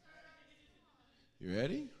 You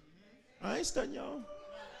ready? I ain't stunning y'all.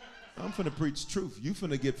 I'm finna preach truth. You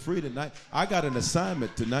finna get free tonight. I got an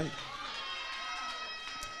assignment tonight.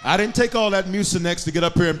 I didn't take all that Mucinex to get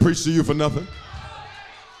up here and preach to you for nothing.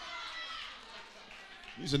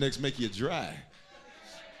 Mucinex make you dry.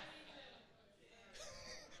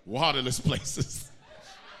 Waterless places.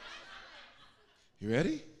 You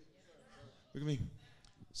ready? Look at me.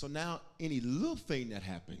 So now any little thing that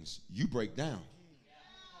happens, you break down.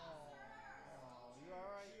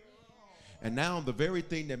 And now the very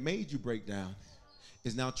thing that made you break down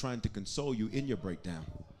is now trying to console you in your breakdown.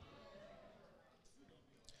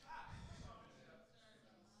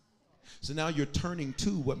 So now you're turning to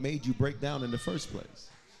what made you break down in the first place.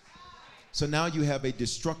 So now you have a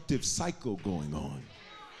destructive cycle going on.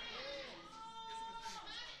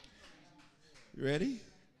 You ready?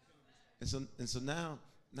 And so now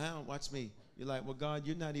watch me. You're like, well, God,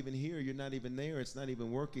 you're not even here. You're not even there. It's not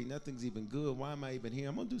even working. Nothing's even good. Why am I even here?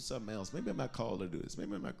 I'm going to do something else. Maybe I'm not called to do this.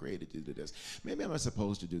 Maybe I'm not created to do this. Maybe I'm not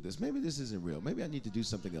supposed to do this. Maybe this isn't real. Maybe I need to do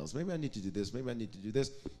something else. Maybe I need to do this. Maybe I need to do this.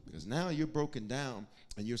 Because now you're broken down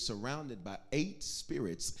and you're surrounded by 8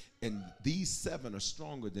 spirits, and these 7 are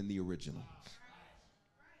stronger than the original.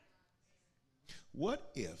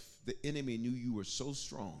 What if the enemy knew you were so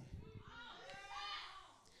strong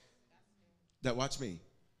that, watch me,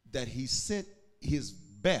 that he sent his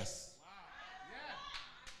best?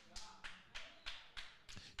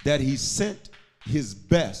 That he sent his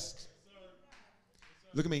best.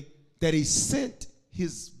 Look at me. That he sent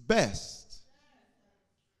his best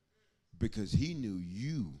because he knew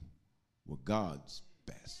you were God's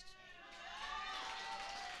best.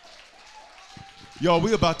 Y'all,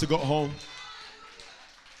 we're about to go home.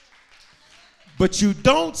 But you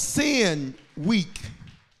don't sin weak.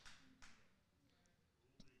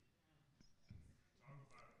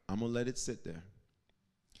 I'm going to let it sit there.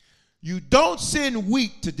 You don't sin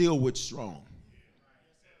weak to deal with strong.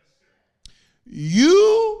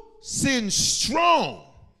 You sin strong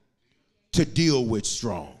to deal with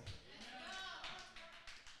strong.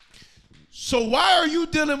 So why are you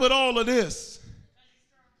dealing with all of this?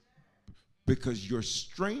 Because your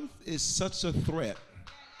strength is such a threat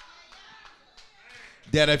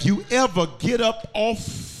that if you ever get up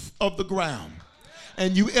off of the ground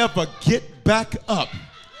and you ever get back up,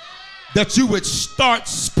 that you would start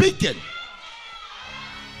speaking,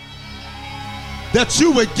 that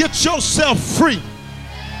you would get yourself free.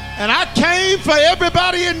 And I came for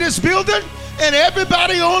everybody in this building and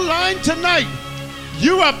everybody online tonight.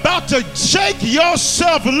 You're about to shake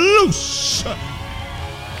yourself loose.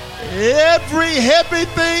 Every heavy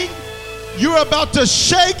thing, you're about to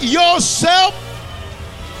shake yourself.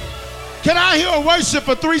 Can I hear a worship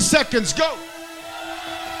for 3 seconds? Go.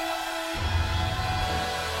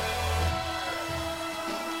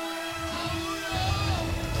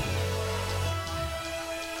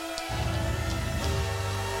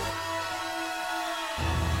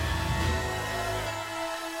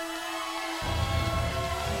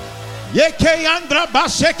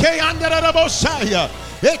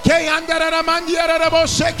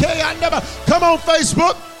 Come on,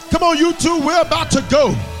 Facebook. Come on, YouTube. We're about to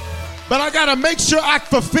go. But I got to make sure I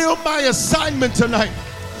fulfill my assignment tonight.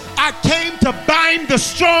 I came to bind the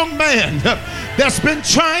strong man that's been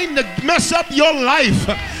trying to mess up your life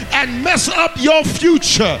and mess up your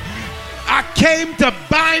future. I came to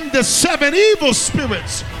bind the 7 evil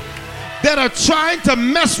spirits that are trying to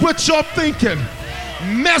mess with your thinking,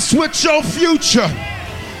 mess with your future,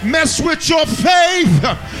 mess with your faith.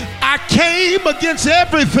 I came against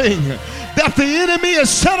everything that the enemy has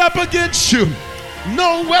set up against you.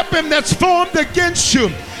 No weapon that's formed against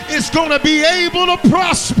you is going to be able to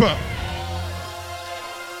prosper.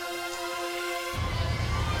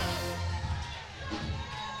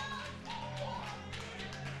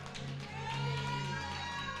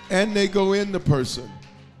 And they go in the person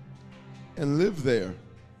and live there.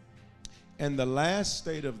 And the last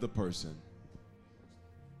state of the person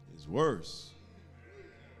is worse.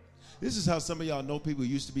 This is how some of y'all know people who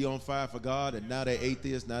used to be on fire for God and now they're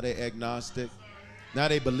atheists, now they're agnostic. Now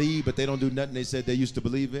they believe, but they don't do nothing they said they used to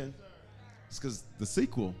believe in. It's because the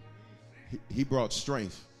sequel, he brought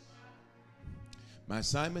strength. My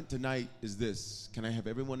assignment tonight is this. Can I have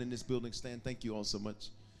everyone in this building stand? Thank you all so much.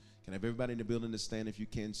 Can I have everybody in the building to stand if you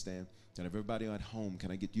can stand? Can I have everybody at home? Can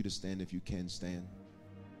I get you to stand if you can stand?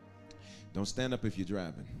 Don't stand up if you're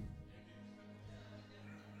driving.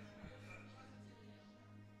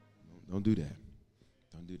 Don't do that.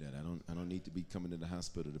 Don't do that. I don't need to be coming to the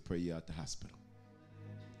hospital to pray you out the hospital.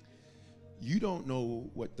 You don't know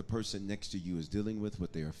what the person next to you is dealing with,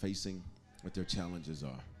 what they are facing, what their challenges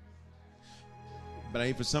are. But I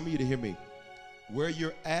need for some of you to hear me. Where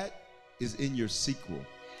you're at is in your sequel.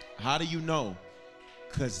 How do you know?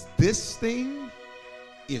 Because this thing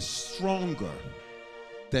is stronger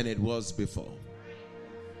than it was before.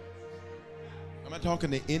 Am I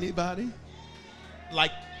talking to anybody?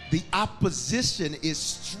 Like the opposition is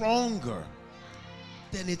stronger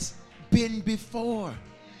than it's been before.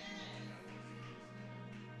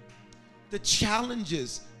 The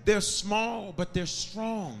challenges, they're small, but they're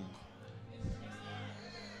strong.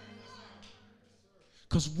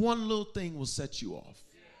 Because one little thing will set you off.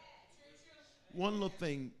 One little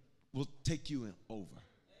thing will take you over.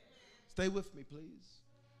 Stay with me, please.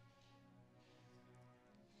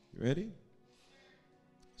 You ready?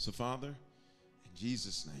 So, Father, in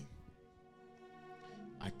Jesus' name,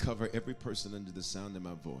 I cover every person under the sound of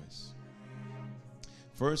my voice.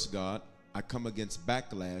 First, God, I come against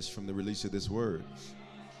backlash from the release of this word.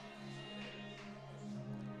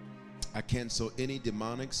 I cancel any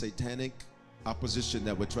demonic, satanic opposition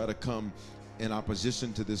that would try to come in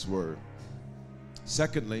opposition to this word.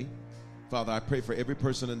 Secondly, Father, I pray for every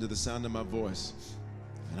person under the sound of my voice,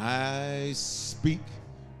 and I speak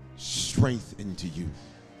strength into you.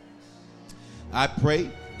 I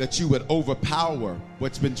pray that you would overpower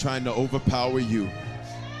what's been trying to overpower you.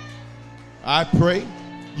 I pray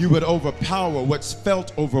you would overpower what's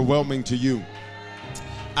felt overwhelming to you.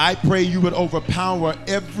 I pray you would overpower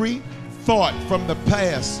every thought from the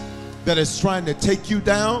past that is trying to take you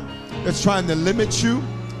down, that's trying to limit you,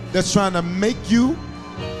 that's trying to make you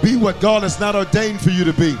be what God has not ordained for you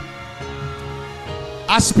to be.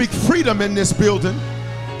 I speak freedom in this building.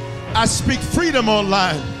 I speak freedom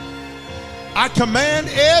online. I command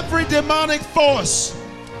every demonic force.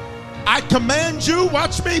 I command you,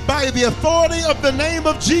 watch me, by the authority of the name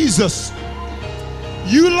of Jesus.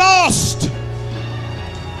 You lost.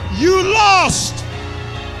 You lost.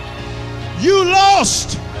 You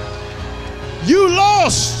lost. You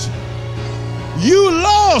lost. You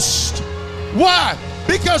lost. Why?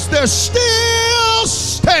 Because they're still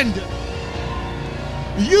standing.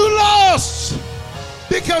 You lost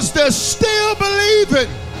because they're still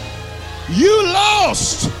believing. You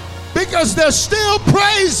lost because they're still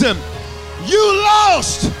praising. You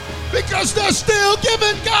lost because they're still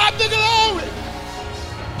giving God the glory.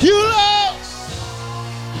 You lost.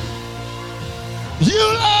 You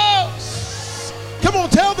lost. Come on,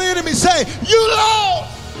 tell the enemy, say, you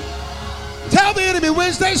lost. Tell the enemy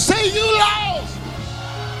Wednesday, say, you lost.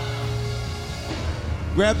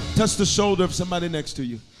 Touch the shoulder of somebody next to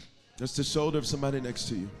you. Touch the shoulder of somebody next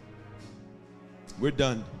to you. We're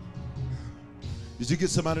done. Did you get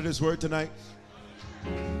some out of this word tonight?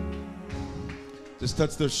 Just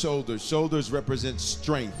touch their shoulders. Shoulders represent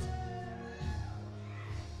strength.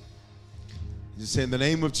 Just say, in the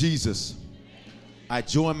name of Jesus, I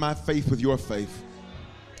join my faith with your faith.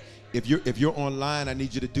 If you're online, I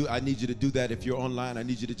need you to do that. If you're online, I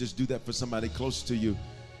need you to just do that for somebody close to you.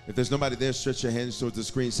 If there's nobody there, stretch your hands towards the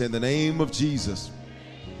screen. Say, in the name of Jesus,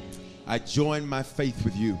 I join my faith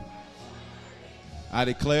with you. I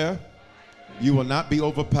declare you will not be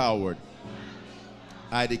overpowered.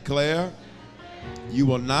 I declare you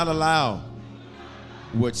will not allow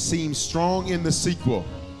what seems strong in the sequel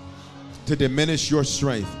to diminish your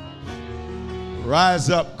strength. Rise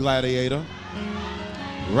up, gladiator.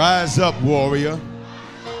 Rise up, warrior.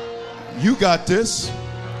 You got this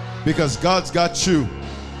because God's got you.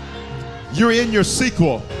 You're in your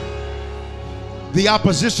sequel. The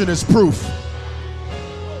opposition is proof.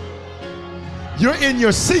 You're in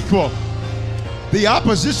your sequel. The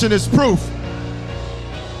opposition is proof.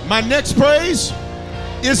 My next praise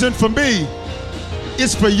isn't for me.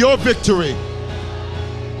 It's for your victory.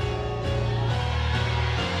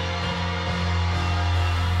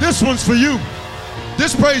 This one's for you.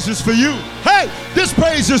 This praise is for you. Hey, this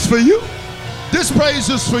praise is for you. This praise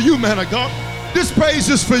is for you, man of God. This praise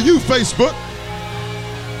is for you, Facebook.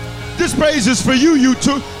 This praise is for you,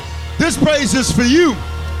 YouTube. This praise is for you.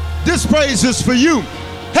 This praise is for you.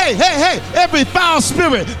 Hey, hey, hey, every foul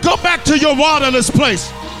spirit, go back to your waterless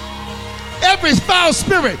place. Every foul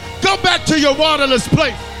spirit, go back to your waterless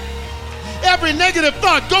place. Every negative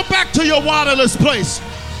thought, go back to your waterless place.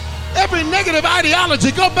 Every negative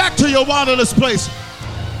ideology, go back to your waterless place.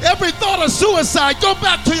 Every thought of suicide, go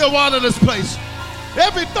back to your waterless place.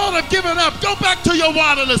 Every thought of giving up, go back to your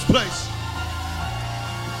waterless place.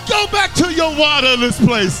 Go back to your waterless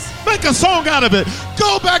place. Make a song out of it.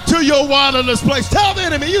 Go back to your waterless place. Tell the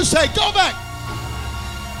enemy, you say, go back.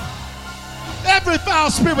 Every foul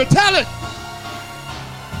spirit, tell it.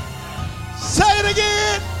 Say it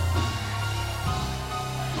again.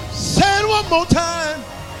 Say it one more time.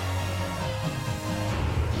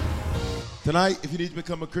 Tonight, if you need to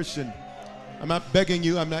become a Christian, I'm not begging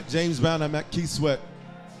you. I'm not James Brown. I'm not Keith Sweat.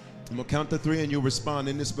 I'm going to count to 3 and you'll respond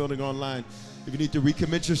in this building online. If you need to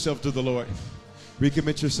recommit yourself to the Lord,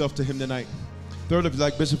 recommit yourself to him tonight. Third, if you're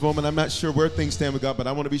like Bishop Foreman, I'm not sure where things stand with God, but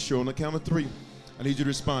I want to be sure. On the count of 3, I need you to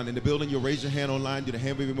respond. In the building, you'll raise your hand online, do the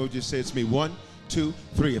hand wave emoji, say it's me. 1, 2,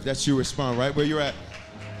 3. If that's you, respond right where you're at.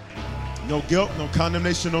 No guilt, no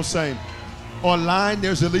condemnation, no shame. Online,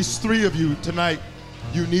 there's at least 3 of you tonight.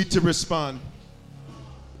 You need to respond.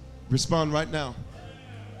 Respond right now.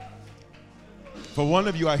 For one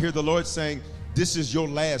of you, I hear the Lord saying, this is your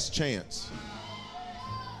last chance.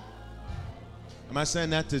 Am I saying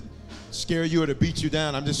that to scare you or to beat you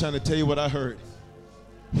down? I'm just trying to tell you what I heard.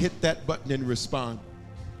 Hit that button and respond.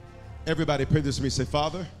 Everybody pray this with me. Say,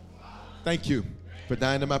 Father, thank you for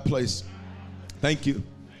dying in my place. Thank you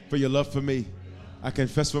for your love for me. I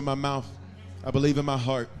confess with my mouth. I believe in my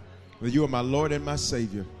heart that you are my Lord and my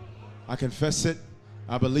Savior. I confess it.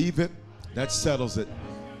 I believe it. That settles it.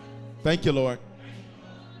 Thank you, Lord.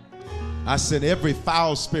 I send every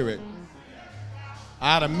foul spirit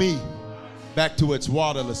out of me back to its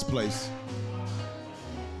waterless place.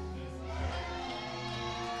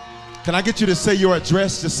 Can I get you to say your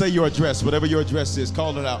address? Just say your address, whatever your address is.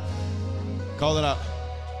 Call it out. Call it out.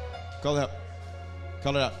 Call it out.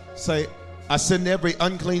 Call it out. Say, I send every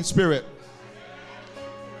unclean spirit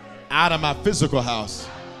out of my physical house.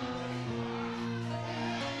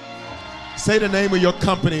 Say the name of your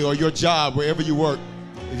company or your job, wherever you work.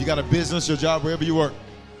 If you got a business, your job, wherever you work.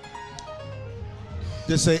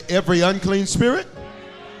 Just say, every unclean spirit,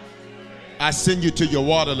 I send you to your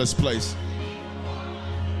waterless place.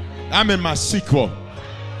 I'm in my sequel,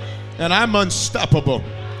 and I'm unstoppable.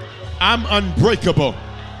 I'm unbreakable.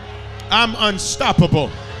 I'm unstoppable.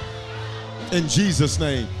 In Jesus'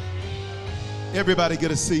 name. Everybody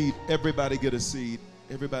get a seed. Everybody get a seed.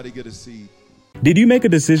 Everybody get a seed. Did you make a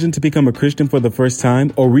decision to become a Christian for the first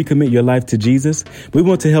time or recommit your life to Jesus? We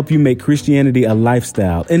want to help you make Christianity a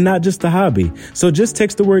lifestyle and not just a hobby. So just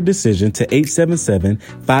text the word decision to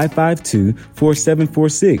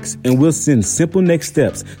 877-552-4746 and we'll send simple next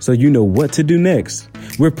steps so you know what to do next.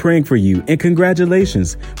 We're praying for you and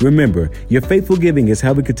congratulations. Remember, your faithful giving is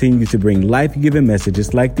how we continue to bring life-giving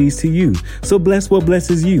messages like these to you. So bless what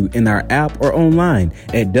blesses you in our app or online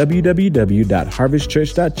at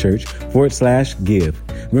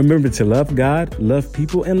www.harvestchurch.church/give. Remember to love God, love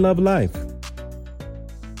people, and love life.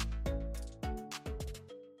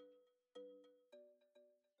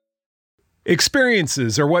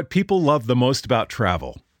 Experiences are what people love the most about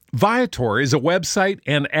travel. Viator is a website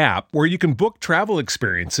and app where you can book travel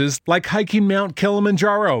experiences like hiking Mount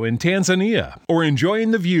Kilimanjaro in Tanzania or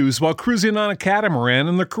enjoying the views while cruising on a catamaran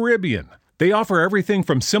in the Caribbean. They offer everything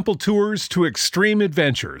from simple tours to extreme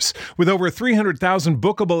adventures. With over 300,000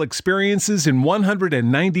 bookable experiences in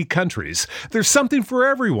 190 countries, there's something for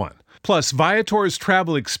everyone. Plus, Viator's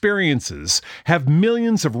travel experiences have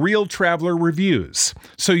millions of real traveler reviews,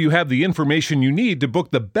 so you have the information you need to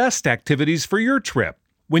book the best activities for your trip.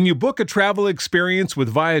 When you book a travel experience with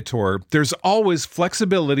Viator, there's always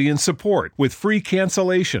flexibility and support with free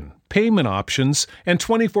cancellation, payment options, and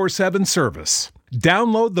 24/7 service.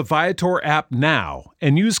 Download the Viator app now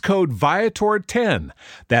and use code Viator10.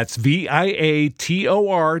 That's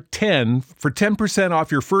Viator 10 for 10%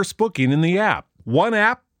 off your first booking in the app. One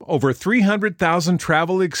app, over 300,000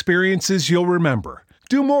 travel experiences you'll remember.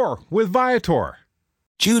 Do more with Viator.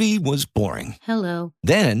 Judy was boring. Hello.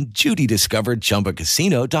 Then Judy discovered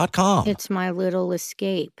ChumbaCasino.com. It's my little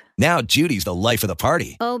escape. Now Judy's the life of the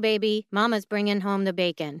party. Oh, baby, mama's bringing home the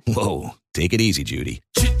bacon. Whoa, take it easy, Judy.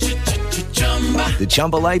 The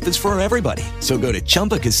Chumba life is for everybody. So go to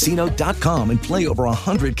ChumbaCasino.com and play over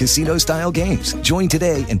 100 casino-style games. Join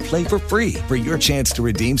today and play for free for your chance to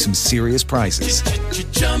redeem some serious prizes.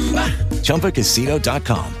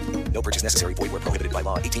 ChumbaCasino.com. No purchase necessary. Void where prohibited by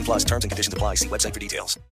law. 18+ terms and conditions apply. See website for details.